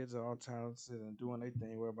your kids are all talented and doing their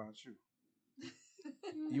thing? What about you?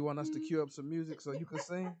 You want us to cue up some music so you can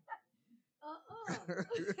sing?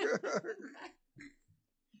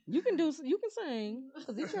 You can sing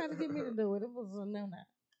because he tried to get me to do it. It was a no.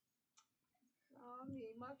 I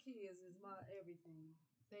mean, my kids is my everything.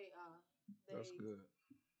 They are. That's good.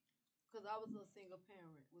 Because I was a single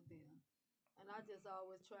parent with them. And I just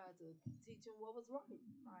always tried to teach them what was right.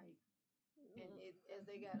 Like, and as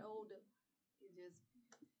they got older, it just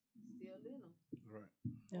still in them. Right.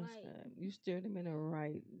 That's Like, good. You steered him in the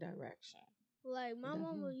right direction. like my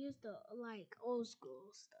mama used to like old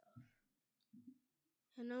school stuff,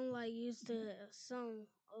 and I'm like used to some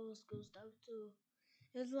old school stuff too.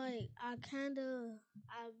 It's like I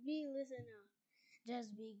be listening to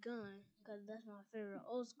Just Begun because that's my favorite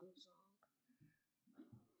old school song.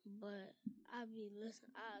 But I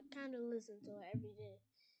kind of listen to it every day.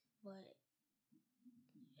 But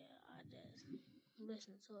yeah, I just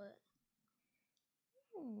listen to it.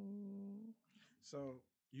 So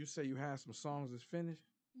you say you had some songs that's finished.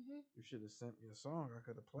 Mhm. You should have sent me a song. I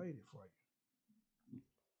could have played it for you.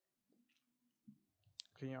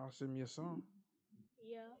 Can y'all send me a song?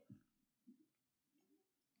 Yeah.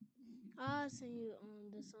 I'll send you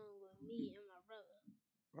on the song with me and my brother.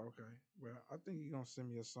 Okay. Well, I think you're gonna send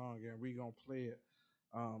me a song and we're gonna play it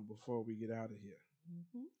before we get out of here.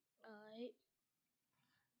 Alright.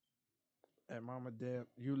 And Mama Deb,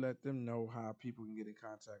 you let them know how people can get in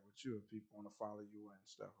contact with you if people want to follow you and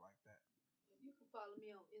stuff like that. You can follow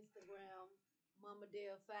me on Instagram, Mama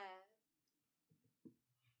Dale 5.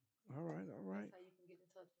 All right, all right. That's how you can get in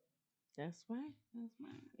touch with me. That's right. That's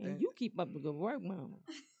right. And you keep up the good work, Mama.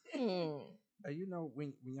 Hey, you know,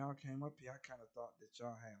 when y'all came up here, I kind of thought that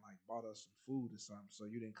y'all had like bought us some food or something, so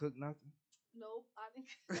you didn't cook nothing. Nope, I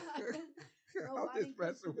didn't. I'm I just didn't cook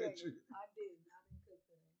messing today. with you. I didn't cook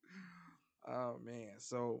today. Oh man,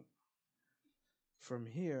 so from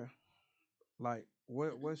here, like,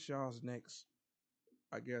 what's y'all's next?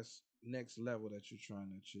 I guess next level that you're trying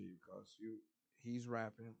to achieve, because he's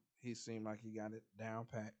rapping. He seemed like he got it down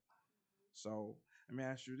pat. So let me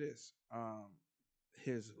ask you this: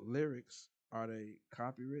 his lyrics, are they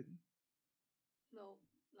copywritten? No,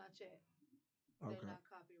 not yet. They're Okay. not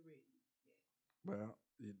copywritten. Well,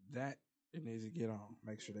 that it needs to get on.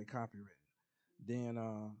 Make sure they copywritten. Then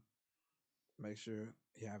make sure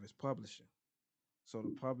he have his publishing. So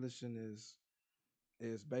the publishing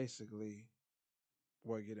is basically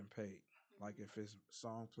what getting paid. Like if his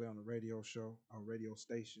song play on a radio show or radio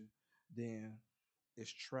station, then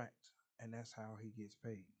it's tracked, and that's how he gets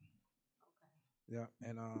paid. Okay. Yeah,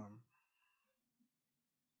 and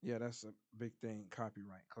yeah, that's a big thing,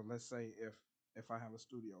 copyright. Cause let's say if I have a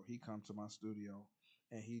studio, he come to my studio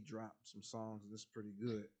and he dropped some songs that's pretty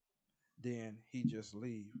good, then he just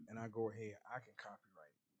leave and I go ahead, I can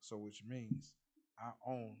copyright. So which means I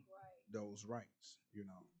own those rights, you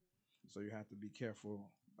know. So you have to be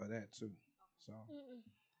careful of that too. So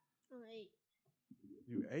I'm 8.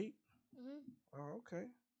 you 8? Mhm. Oh, okay.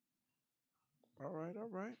 All right, all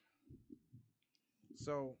right.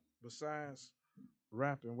 So besides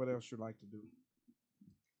rapping, what else you like to do?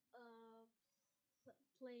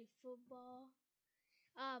 Play football.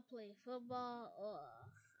 I'll play football, or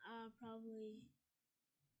I'll probably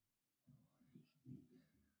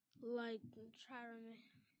like try to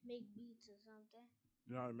make beats or something.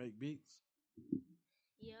 You know how to make beats?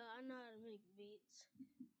 Yeah, I know how to make beats.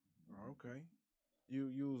 Oh, okay.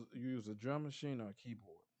 You use a drum machine or a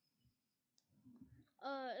keyboard?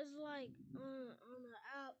 It's like on an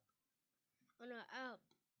app. On an app,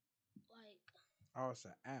 like Oh, it's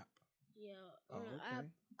an app. yeah, Oh, on an okay. app.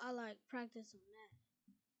 I like practice on that.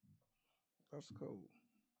 That's cool.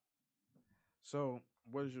 So,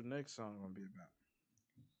 what is your next song gonna be about?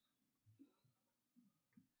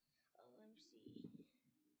 Let me see.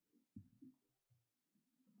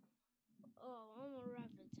 Oh, I'm a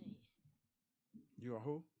rapper to you. You a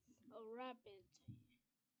who? A rapper to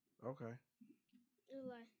you. Okay. It's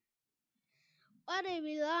like, why they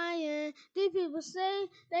be lying? These people say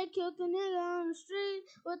they killed the nigga on the street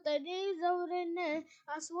with their knees over their neck.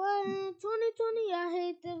 I swear in 2020 I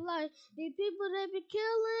hate this life. These people they be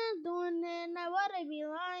killing, doing that. Now why they be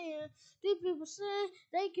lying? These people say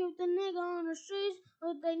they killed the nigga on the streets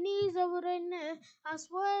with their knees over their neck. I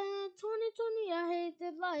swear in 2020 I hate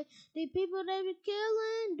this life. These people they be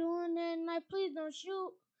killing, doing that. Now please don't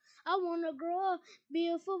shoot. I wanna grow up, be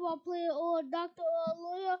a football player or a doctor or a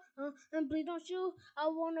lawyer, and please don't shoot. I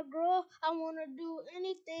wanna grow up, I wanna do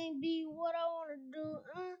anything, be what I wanna do.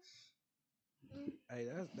 Hey,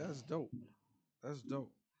 that's dope. That's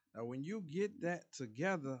dope. Now, when you get that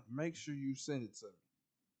together, make sure you send it to me.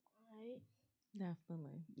 Right.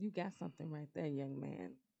 Definitely. You got something right there, young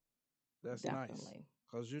man. That's nice. Definitely.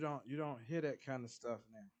 Cause you don't hear that kind of stuff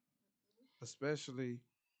now, especially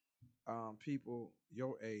people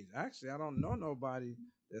your age. Actually, I don't know nobody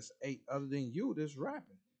that's 8 other than you that's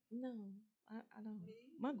rapping. No, I don't.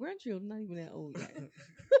 My grandchildren not even that old yet.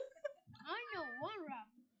 I know one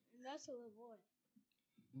rapper, and that's a little boy.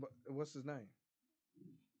 But what's his name?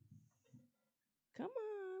 Come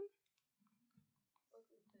on.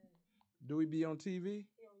 Do he be on TV?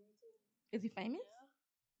 Is he famous?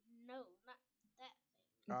 No, not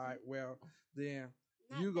that. All right. Well, then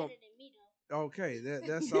Not you go. better than me though. Okay,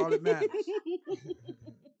 that's all that matters.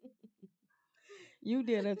 You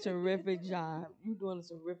did a terrific job. You doing a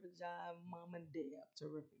terrific job, Mom and Dad.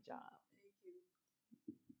 Terrific job. Thank you.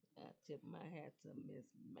 I tip my hat to Miss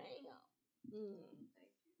Ma'am. Thank you.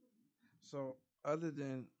 So, other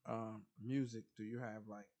than music, do you have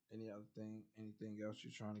like anything else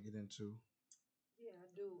you're trying to get into? Yeah, I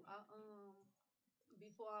do.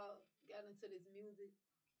 Before I got into this music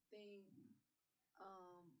thing,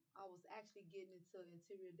 I was actually getting into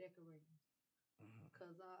interior decorating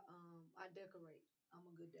because I decorate. I'm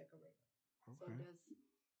a good decorator, so Okay. that's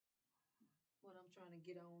what I'm trying to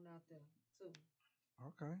get on out there too.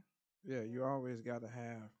 Okay. Yeah, you always got to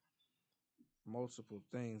have multiple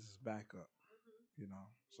things as backup. You know,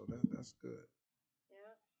 so that's good.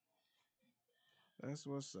 Yeah. That's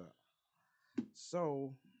what's up.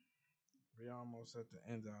 So we almost at the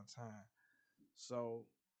end of our time. So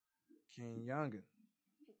King Youngin,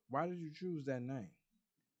 why did you choose that name?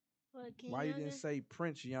 What, King Why you Youngin? didn't say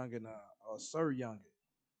Prince Youngin or Sir Youngin?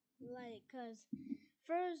 Like, cause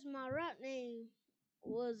first my rap name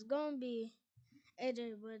was gonna be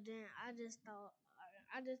AJ, but then I just thought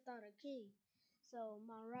of King, so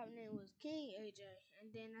my rap name was King AJ,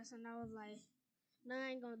 and then that's when I was like, no,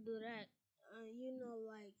 I ain't gonna do that.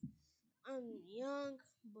 Like I'm young,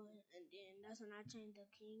 and then that's when I changed to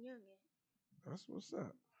King Youngin. That's what's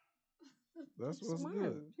up. That's what's Smart.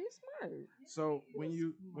 good. He's smart. So when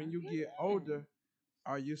you get older,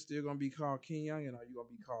 are you still gonna be called King Youngin, or are you gonna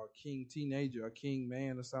be called King Teenager or King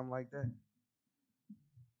Man or something like that?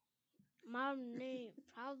 My name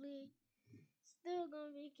probably still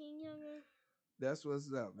gonna be King Youngin, That's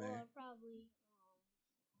what's up, man. or probably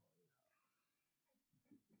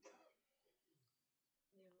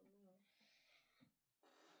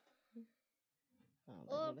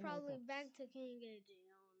or probably back to King AJ.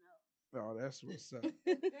 I don't know. Oh, that's what's up.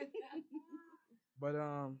 But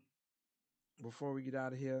before we get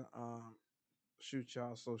out of here, shoot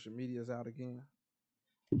y'all social medias out again.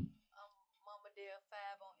 Mama Dare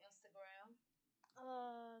 5 on Instagram.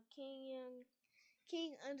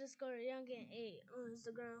 King underscore Youngin 8 on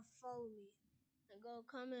Instagram. Follow me and go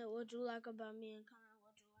comment what you like about me and comment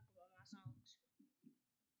what you like about my songs.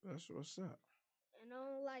 That's what's up. And I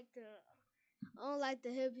don't like to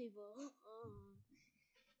hear people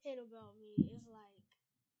hate about me. It's like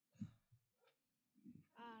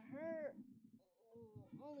I heard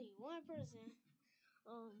only one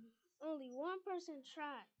person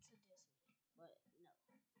tried to diss me, but no.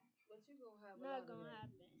 But you gonna have not gonna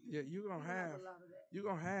happen. Yeah, you're You gonna gonna have have a lot of that. you're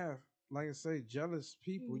gonna have, like I say, jealous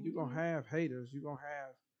people. You're gonna have haters. You're gonna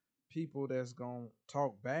have people that's gonna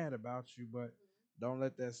talk bad about you, but don't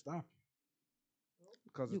let that stop you.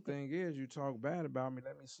 Because the thing is, you talk bad about me.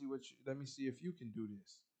 Let me see if you can do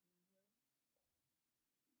this.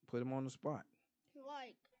 Put them on the spot.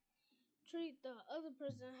 Like, treat the other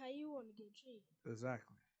person how you want to get treated.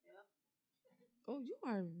 Exactly. Oh, you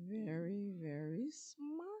are very, very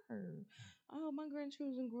smart. Oh, my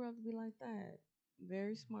grandchildren grew up to be like that.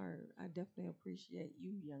 Very smart. I definitely appreciate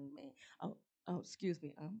you, young man. Oh, excuse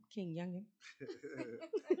me. I'm King Youngin.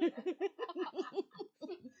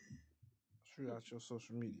 Shoot out your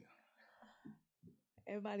social media.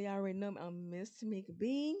 Everybody already know me. I'm Miss Tamika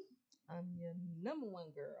B. I'm your number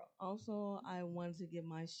one girl. Also, I wanted to give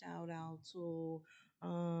my shout out to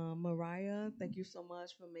Mariah. Thank you so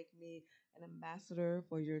much for making me an ambassador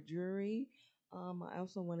for your jury. I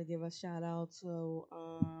also want to give a shout out to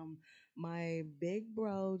my big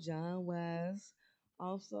bro, John West.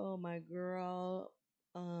 Also, my girl,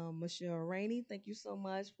 Michelle Rainey. Thank you so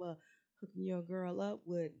much for hooking your girl up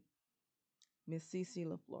with Miss Cece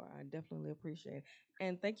LaFleur. I definitely appreciate it.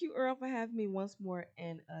 And thank you, Earl, for having me once more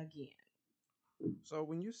and again. So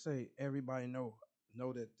when you say everybody know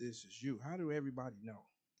that this is you, how do everybody know?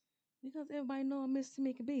 Because everybody know I'm Miss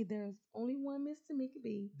Tamika B. There's only one Miss Tamika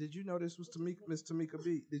B. Did you know this was Miss Tamika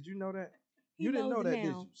B? Did you know that? He You didn't know knows that, it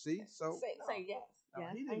did now. you? See? So Say yes. No,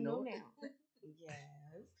 Yes, he I didn't know know it. now. Yes.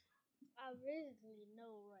 I I really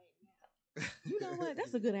know right now. You know what?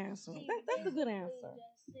 That's a good answer. That's a good answer.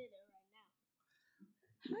 Just said it right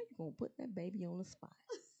now. How you gonna put that baby on the spot?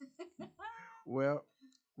 Well,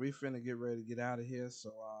 we finna get ready to get out of here,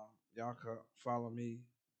 so y'all can follow me.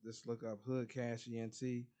 Just look up Hood Cash ENT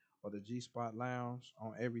or the G Spot Lounge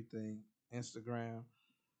on everything, Instagram,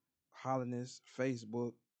 Holliness,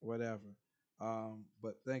 Facebook, whatever.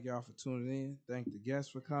 But thank y'all for tuning in. Thank the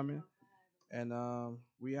guests for coming, and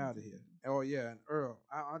we out of here. Oh yeah, and Earl,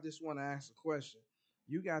 I just want to ask a question.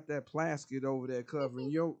 You got that plastic over there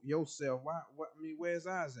covering yourself. Why? What? I mean, where's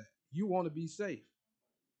eyes at? You want to be safe.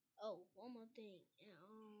 Oh, one more thing.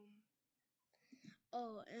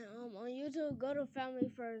 On YouTube, go to Family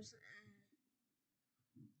First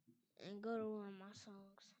and go to one of my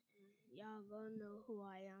songs. And y'all gonna know who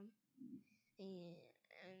I am, and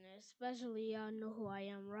especially y'all know who I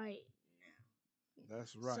am right now.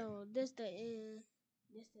 That's right. So this the end.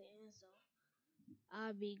 So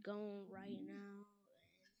I'll be gone right now.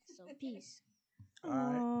 So peace. All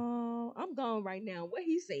right. Oh, I'm gone right now. What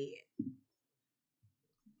he said.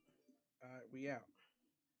 All right, we out.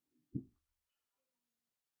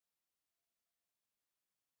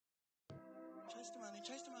 Chase the money,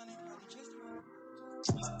 chase the money, chase the money.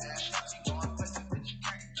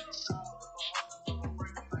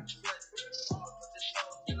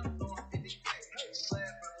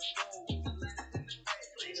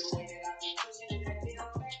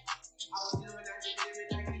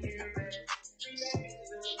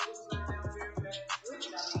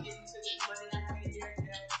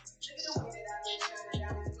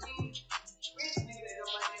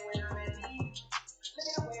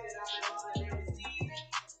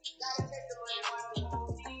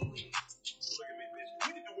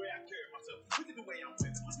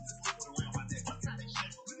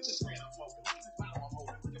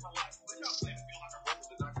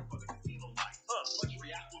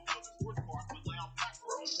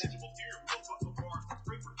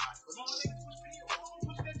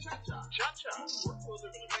 Cha-cha. Work for a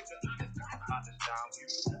living to make an honest dollar. Honest dollar.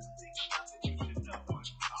 Here's the thing about that you should know. I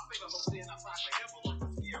think I'm gonna stand outside forever like a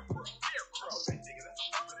scarecrow.